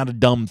not a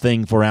dumb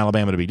thing for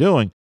Alabama to be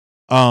doing.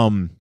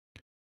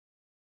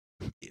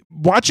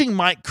 Watching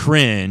Mike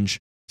cringe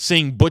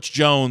seeing Butch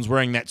Jones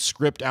wearing that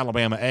script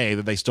Alabama A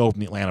that they stole from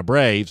the Atlanta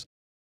Braves,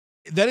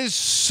 that is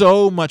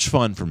so much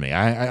fun for me.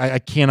 I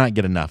cannot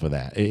get enough of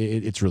that.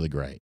 It's really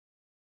great.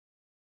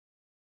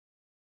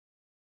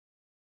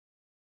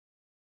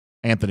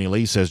 Anthony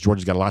Lee says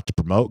Georgia's got a lot to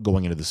promote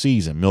going into the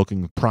season,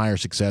 milking prior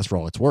success for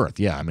all it's worth.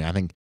 Yeah, I mean, I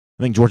think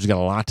Georgia's got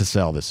a lot to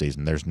sell this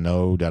season. There's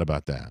no doubt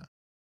about that.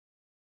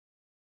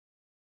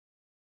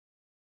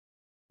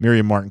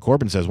 Miriam Martin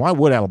Corbin says, why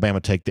would Alabama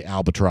take the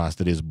albatross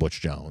that is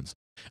Butch Jones?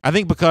 I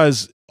think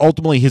because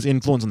ultimately his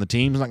influence on the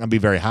team is not going to be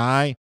very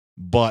high,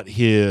 but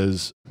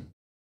his,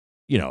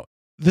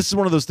 this is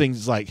one of those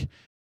things like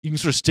you can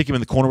sort of stick him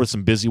in the corner with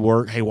some busy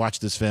work. Hey, watch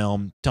this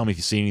film. Tell me if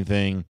you see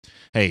anything.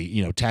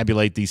 Hey,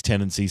 tabulate these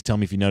tendencies. Tell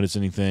me if you notice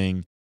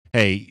anything.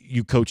 Hey,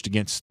 you coached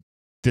against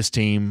this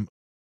team.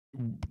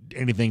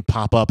 Anything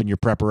pop up in your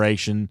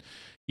preparation?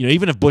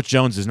 Even if Butch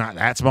Jones is not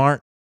that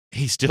smart,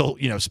 he still,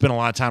 spent a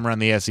lot of time around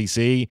the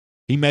SEC.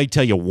 He may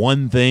tell you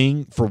one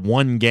thing for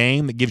one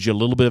game that gives you a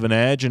little bit of an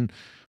edge, and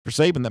for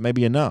Saban, that may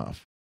be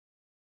enough.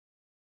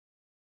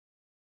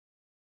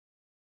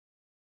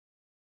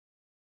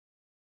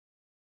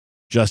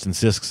 Justin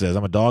Sisk says,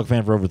 I'm a Dog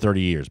fan for over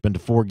 30 years. Been to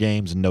 4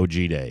 games and no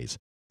G-days.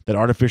 That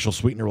artificial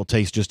sweetener will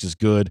taste just as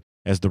good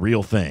as the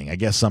real thing. I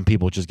guess some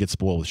people just get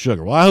spoiled with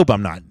sugar. Well, I hope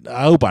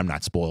I'm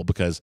not spoiled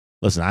because,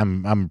 listen,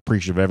 I'm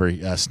appreciative of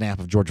every snap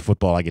of Georgia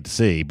football I get to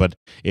see, but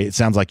it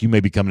sounds like you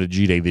may be coming to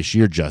G-Day this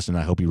year, Justin.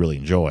 I hope you really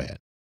enjoy it.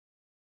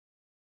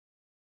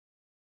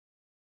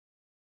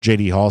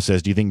 J.D. Hall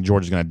says, do you think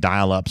Georgia's going to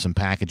dial up some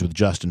package with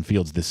Justin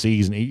Fields this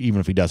season, even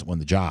if he doesn't win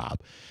the job?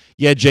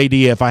 Yeah,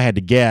 J.D., if I had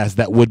to guess,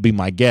 that would be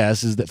my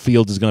guess, is that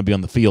Fields is going to be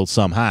on the field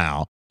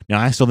somehow.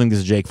 Now, I still think this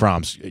is Jake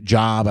Fromm's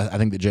job. I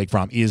think that Jake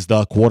Fromm is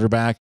the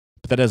quarterback,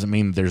 but that doesn't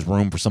mean that there's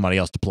room for somebody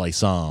else to play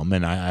some,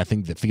 and I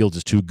think that Fields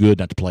is too good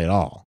not to play at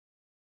all.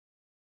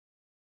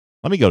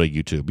 Let me go to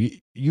YouTube.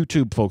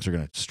 YouTube folks are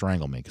going to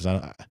strangle me because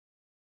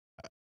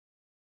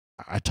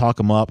I talk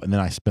them up, and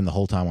then I spend the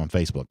whole time on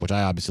Facebook, which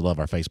I obviously love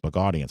our Facebook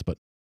audience. But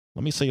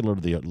let me say hello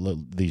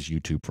to these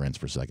YouTube friends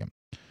for a second.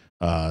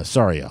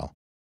 Sorry, y'all.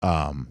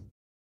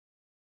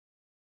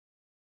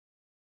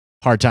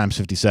 Hard Times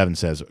 57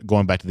 says,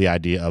 going back to the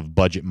idea of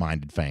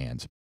budget-minded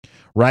fans.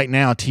 Right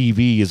now,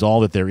 TV is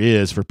all that there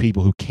is for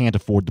people who can't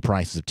afford the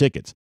prices of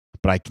tickets.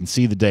 But I can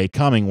see the day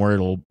coming where it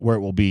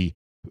will be,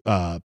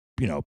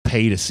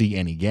 pay to see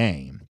any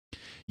game.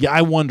 Yeah,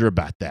 I wonder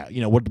about that.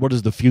 What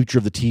does the future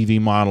of the TV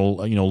model,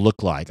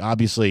 look like?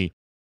 Obviously,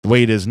 the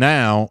way it is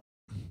now,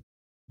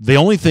 the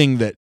only thing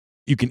that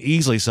you can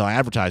easily sell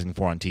advertising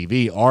for on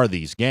TV are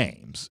these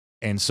games.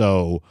 And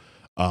so,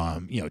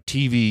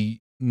 TV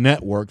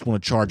networks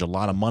want to charge a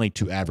lot of money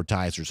to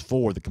advertisers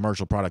for the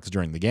commercial products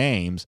during the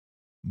games.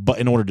 But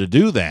in order to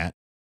do that,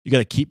 you got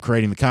to keep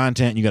creating the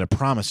content. You got to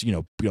promise,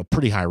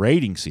 pretty high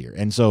ratings here.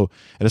 And so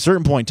at a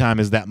certain point in time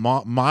is that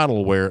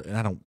model where,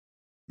 and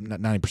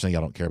 90% of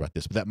y'all don't care about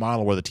this, but that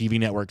model where the TV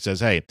network says,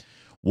 hey,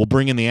 we'll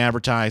bring in the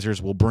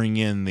advertisers, we'll bring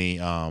in the,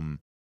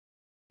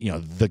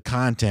 the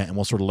content, and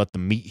we'll sort of let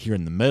them meet here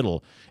in the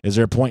middle. Is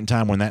there a point in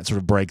time when that sort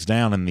of breaks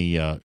down and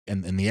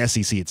the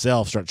SEC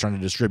itself starts trying to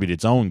distribute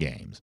its own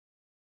games?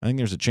 I think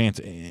there's a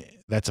chance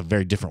that's a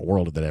very different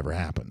world if that ever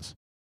happens.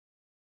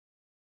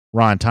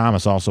 Ron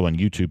Thomas also on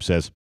YouTube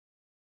says,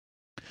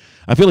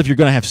 I feel if you're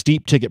going to have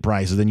steep ticket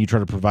prices, then you try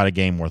to provide a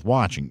game worth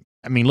watching.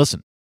 I mean,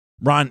 listen,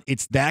 Ron,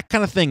 it's that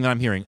kind of thing that I'm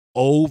hearing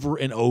over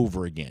and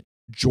over again.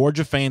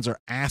 Georgia fans are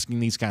asking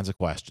these kinds of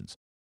questions.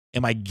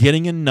 Am I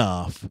getting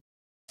enough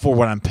for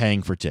what I'm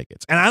paying for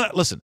tickets? And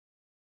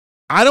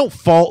I don't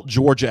fault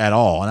Georgia at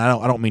all, and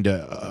I don't mean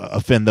to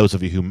offend those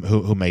of you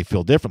who may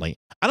feel differently.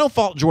 I don't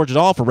fault Georgia at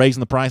all for raising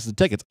the price of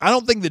the tickets. I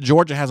don't think that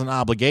Georgia has an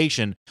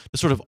obligation to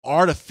sort of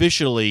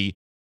artificially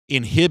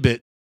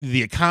inhibit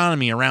the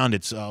economy around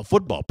its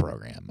football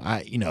program.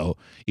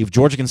 If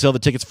Georgia can sell the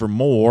tickets for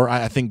more,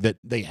 I think that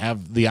they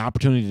have the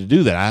opportunity to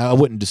do that. I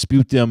wouldn't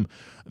dispute them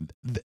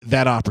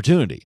that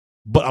opportunity.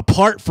 But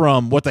apart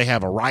from what they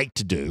have a right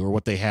to do or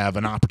what they have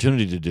an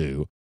opportunity to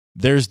do,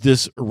 there's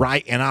this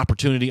right and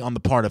opportunity on the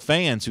part of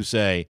fans who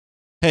say,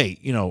 hey,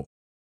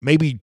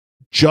 maybe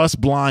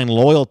just blind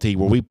loyalty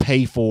where we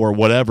pay for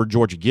whatever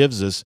Georgia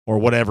gives us or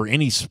whatever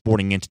any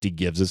sporting entity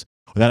gives us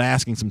without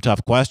asking some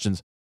tough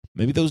questions.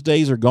 Maybe those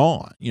days are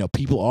gone.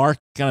 People are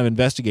kind of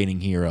investigating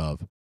here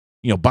of,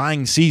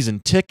 buying season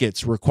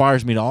tickets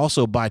requires me to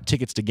also buy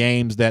tickets to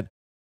games that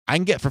I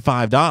can get for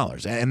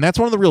 $5. And that's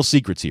one of the real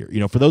secrets here.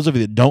 For those of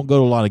you that don't go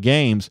to a lot of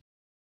games,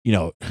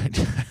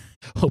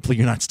 hopefully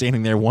you're not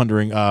standing there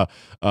wondering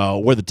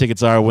where the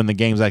tickets are when the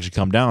games actually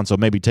come down. So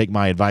maybe take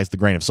my advice with a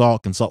grain of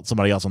salt, consult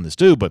somebody else on this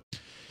too. But,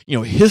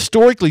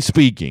 historically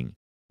speaking,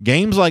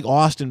 games like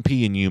Austin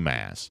Peay and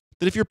UMass,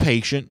 that if you're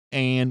patient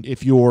and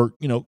if you're,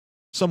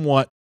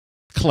 somewhat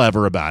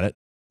clever about it,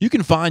 you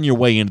can find your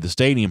way into the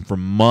stadium for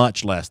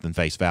much less than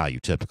face value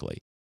typically.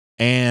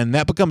 And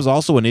that becomes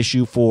also an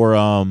issue for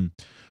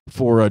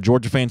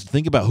Georgia fans to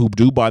think about who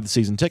do buy the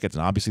season tickets.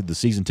 And obviously the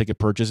season ticket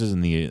purchases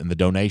and the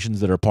donations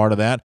that are part of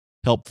that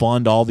help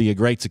fund all the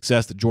great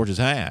success that Georgia's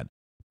had.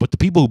 But the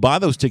people who buy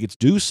those tickets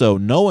do so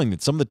knowing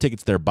that some of the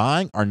tickets they're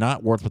buying are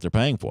not worth what they're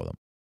paying for them.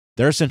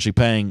 They're essentially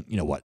paying,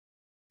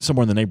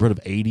 somewhere in the neighborhood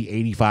of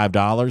 $80,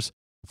 $85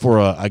 for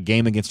a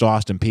game against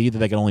Austin Peay that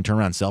they can only turn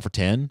around and sell for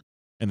 $10.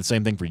 And the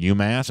same thing for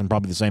UMass and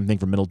probably the same thing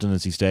for Middle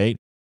Tennessee State.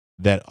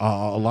 That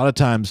a lot of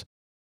times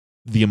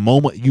the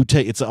moment you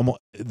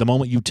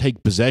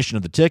take possession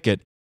of the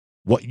ticket,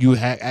 what you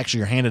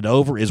actually are handed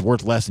over is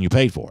worth less than you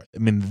paid for it. I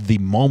mean, the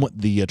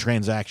moment the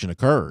transaction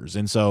occurs.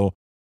 And so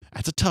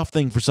that's a tough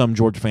thing for some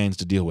Georgia fans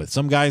to deal with.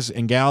 Some guys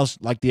and gals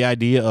like the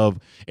idea of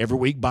every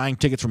week buying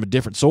tickets from a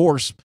different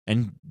source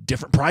and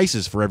different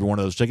prices for every one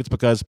of those tickets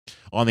because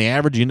on the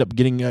average you end up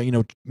getting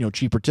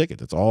cheaper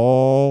tickets. It's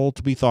all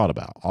to be thought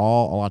about, a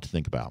lot to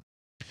think about.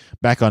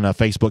 Back on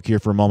Facebook here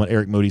for a moment,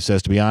 Eric Moody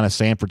says, to be honest,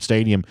 Sanford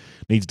Stadium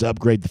needs to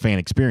upgrade the fan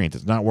experience.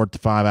 It's not worth the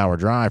 5-hour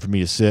drive for me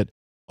to sit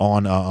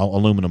on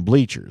aluminum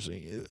bleachers.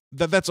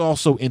 That's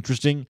also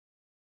interesting.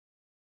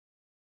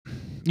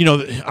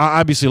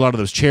 Obviously a lot of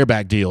those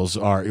chairback deals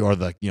or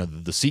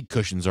the seat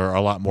cushions are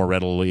a lot more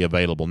readily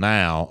available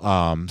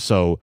now.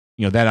 So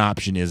that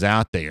option is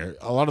out there.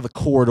 A lot of the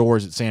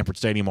corridors at Sanford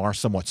Stadium are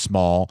somewhat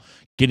small.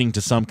 Getting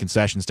to some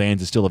concession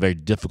stands is still a very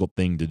difficult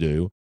thing to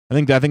do. I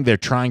think they're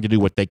trying to do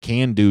what they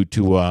can do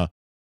to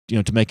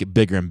make it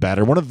bigger and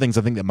better. One of the things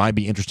I think that might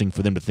be interesting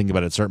for them to think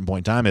about at a certain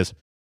point in time is,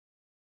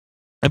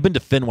 I've been to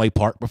Fenway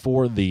Park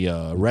before,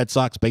 the Red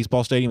Sox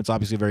baseball stadium. It's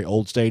obviously a very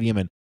old stadium,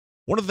 and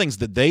one of the things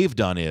that they've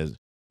done is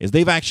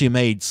they've actually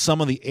made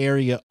some of the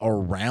area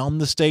around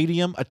the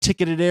stadium a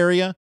ticketed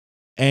area,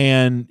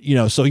 and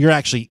so you're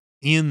actually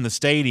in the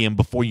stadium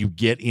before you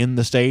get in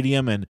the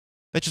stadium, and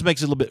that just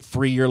makes it a little bit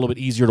freer, a little bit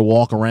easier to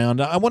walk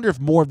around. I wonder if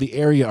more of the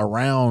area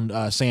around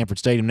Sanford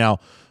Stadium now,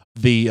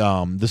 the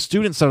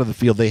student side of the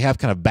field, they have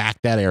kind of backed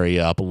that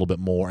area up a little bit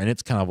more, and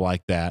it's kind of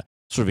like that,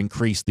 sort of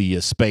increase the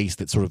space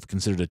that's sort of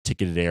considered a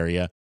ticketed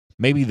area.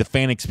 Maybe the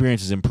fan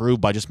experience is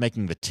improved by just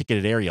making the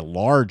ticketed area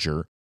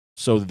larger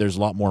so that there's a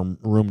lot more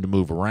room to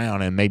move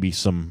around and maybe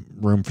some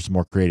room for some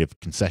more creative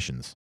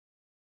concessions.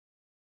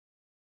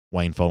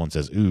 Wayne Folan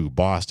says, ooh,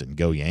 Boston,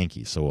 go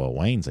Yankees. So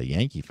Wayne's a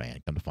Yankee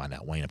fan. Come to find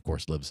out, Wayne, of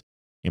course, lives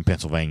in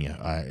Pennsylvania.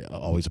 I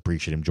always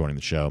appreciate him joining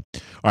the show.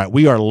 All right,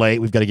 we are late.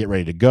 We've got to get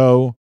ready to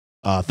go.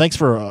 Thanks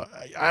for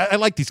I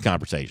like these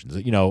conversations.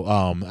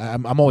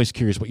 I'm always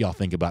curious what y'all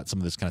think about some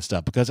of this kind of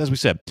stuff because, as we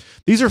said,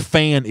 these are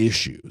fan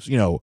issues.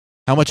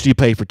 How much do you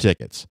pay for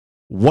tickets?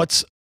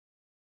 What's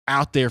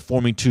out there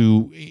for me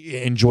to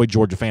enjoy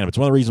Georgia fandom? It's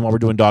one of the reasons why we're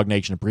doing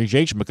DawgNation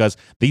Appreciation, because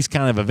these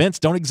kind of events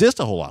don't exist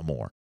a whole lot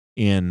more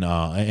in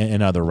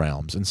other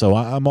realms. And so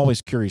I'm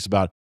always curious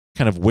about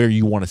kind of where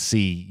you want to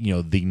see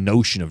the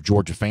notion of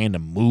Georgia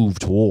fandom move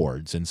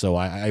towards. And so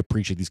I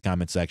appreciate these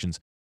comment sections,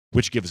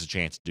 which give us a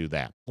chance to do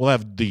that. We'll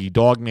have the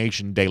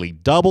DawgNation Daily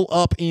Double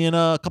up in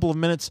a couple of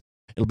minutes.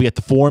 It'll be at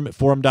the forum at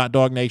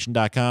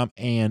forum.dawgnation.com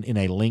and in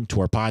a link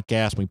to our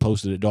podcast. We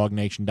posted at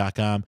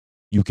dawgnation.com.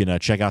 You can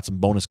check out some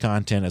bonus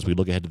content as we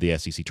look ahead to the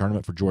SEC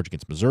tournament for Georgia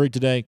against Missouri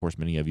today. Of course,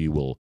 many of you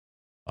will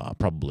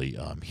probably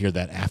hear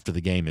that after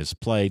the game is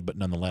played, but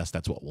nonetheless,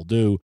 that's what we'll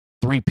do.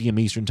 3 p.m.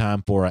 Eastern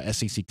time for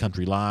SEC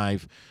Country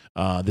Live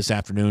this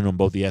afternoon on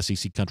both the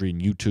SEC Country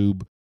and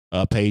YouTube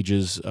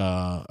pages.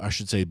 I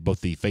should say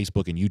both the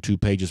Facebook and YouTube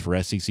pages for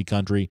SEC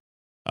Country.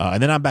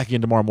 And then I'm back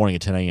in tomorrow morning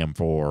at 10 a.m.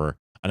 for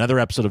another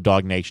episode of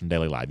DawgNation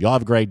Daily Live. Y'all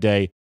have a great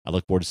day. I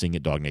look forward to seeing you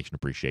at DawgNation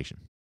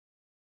Appreciation.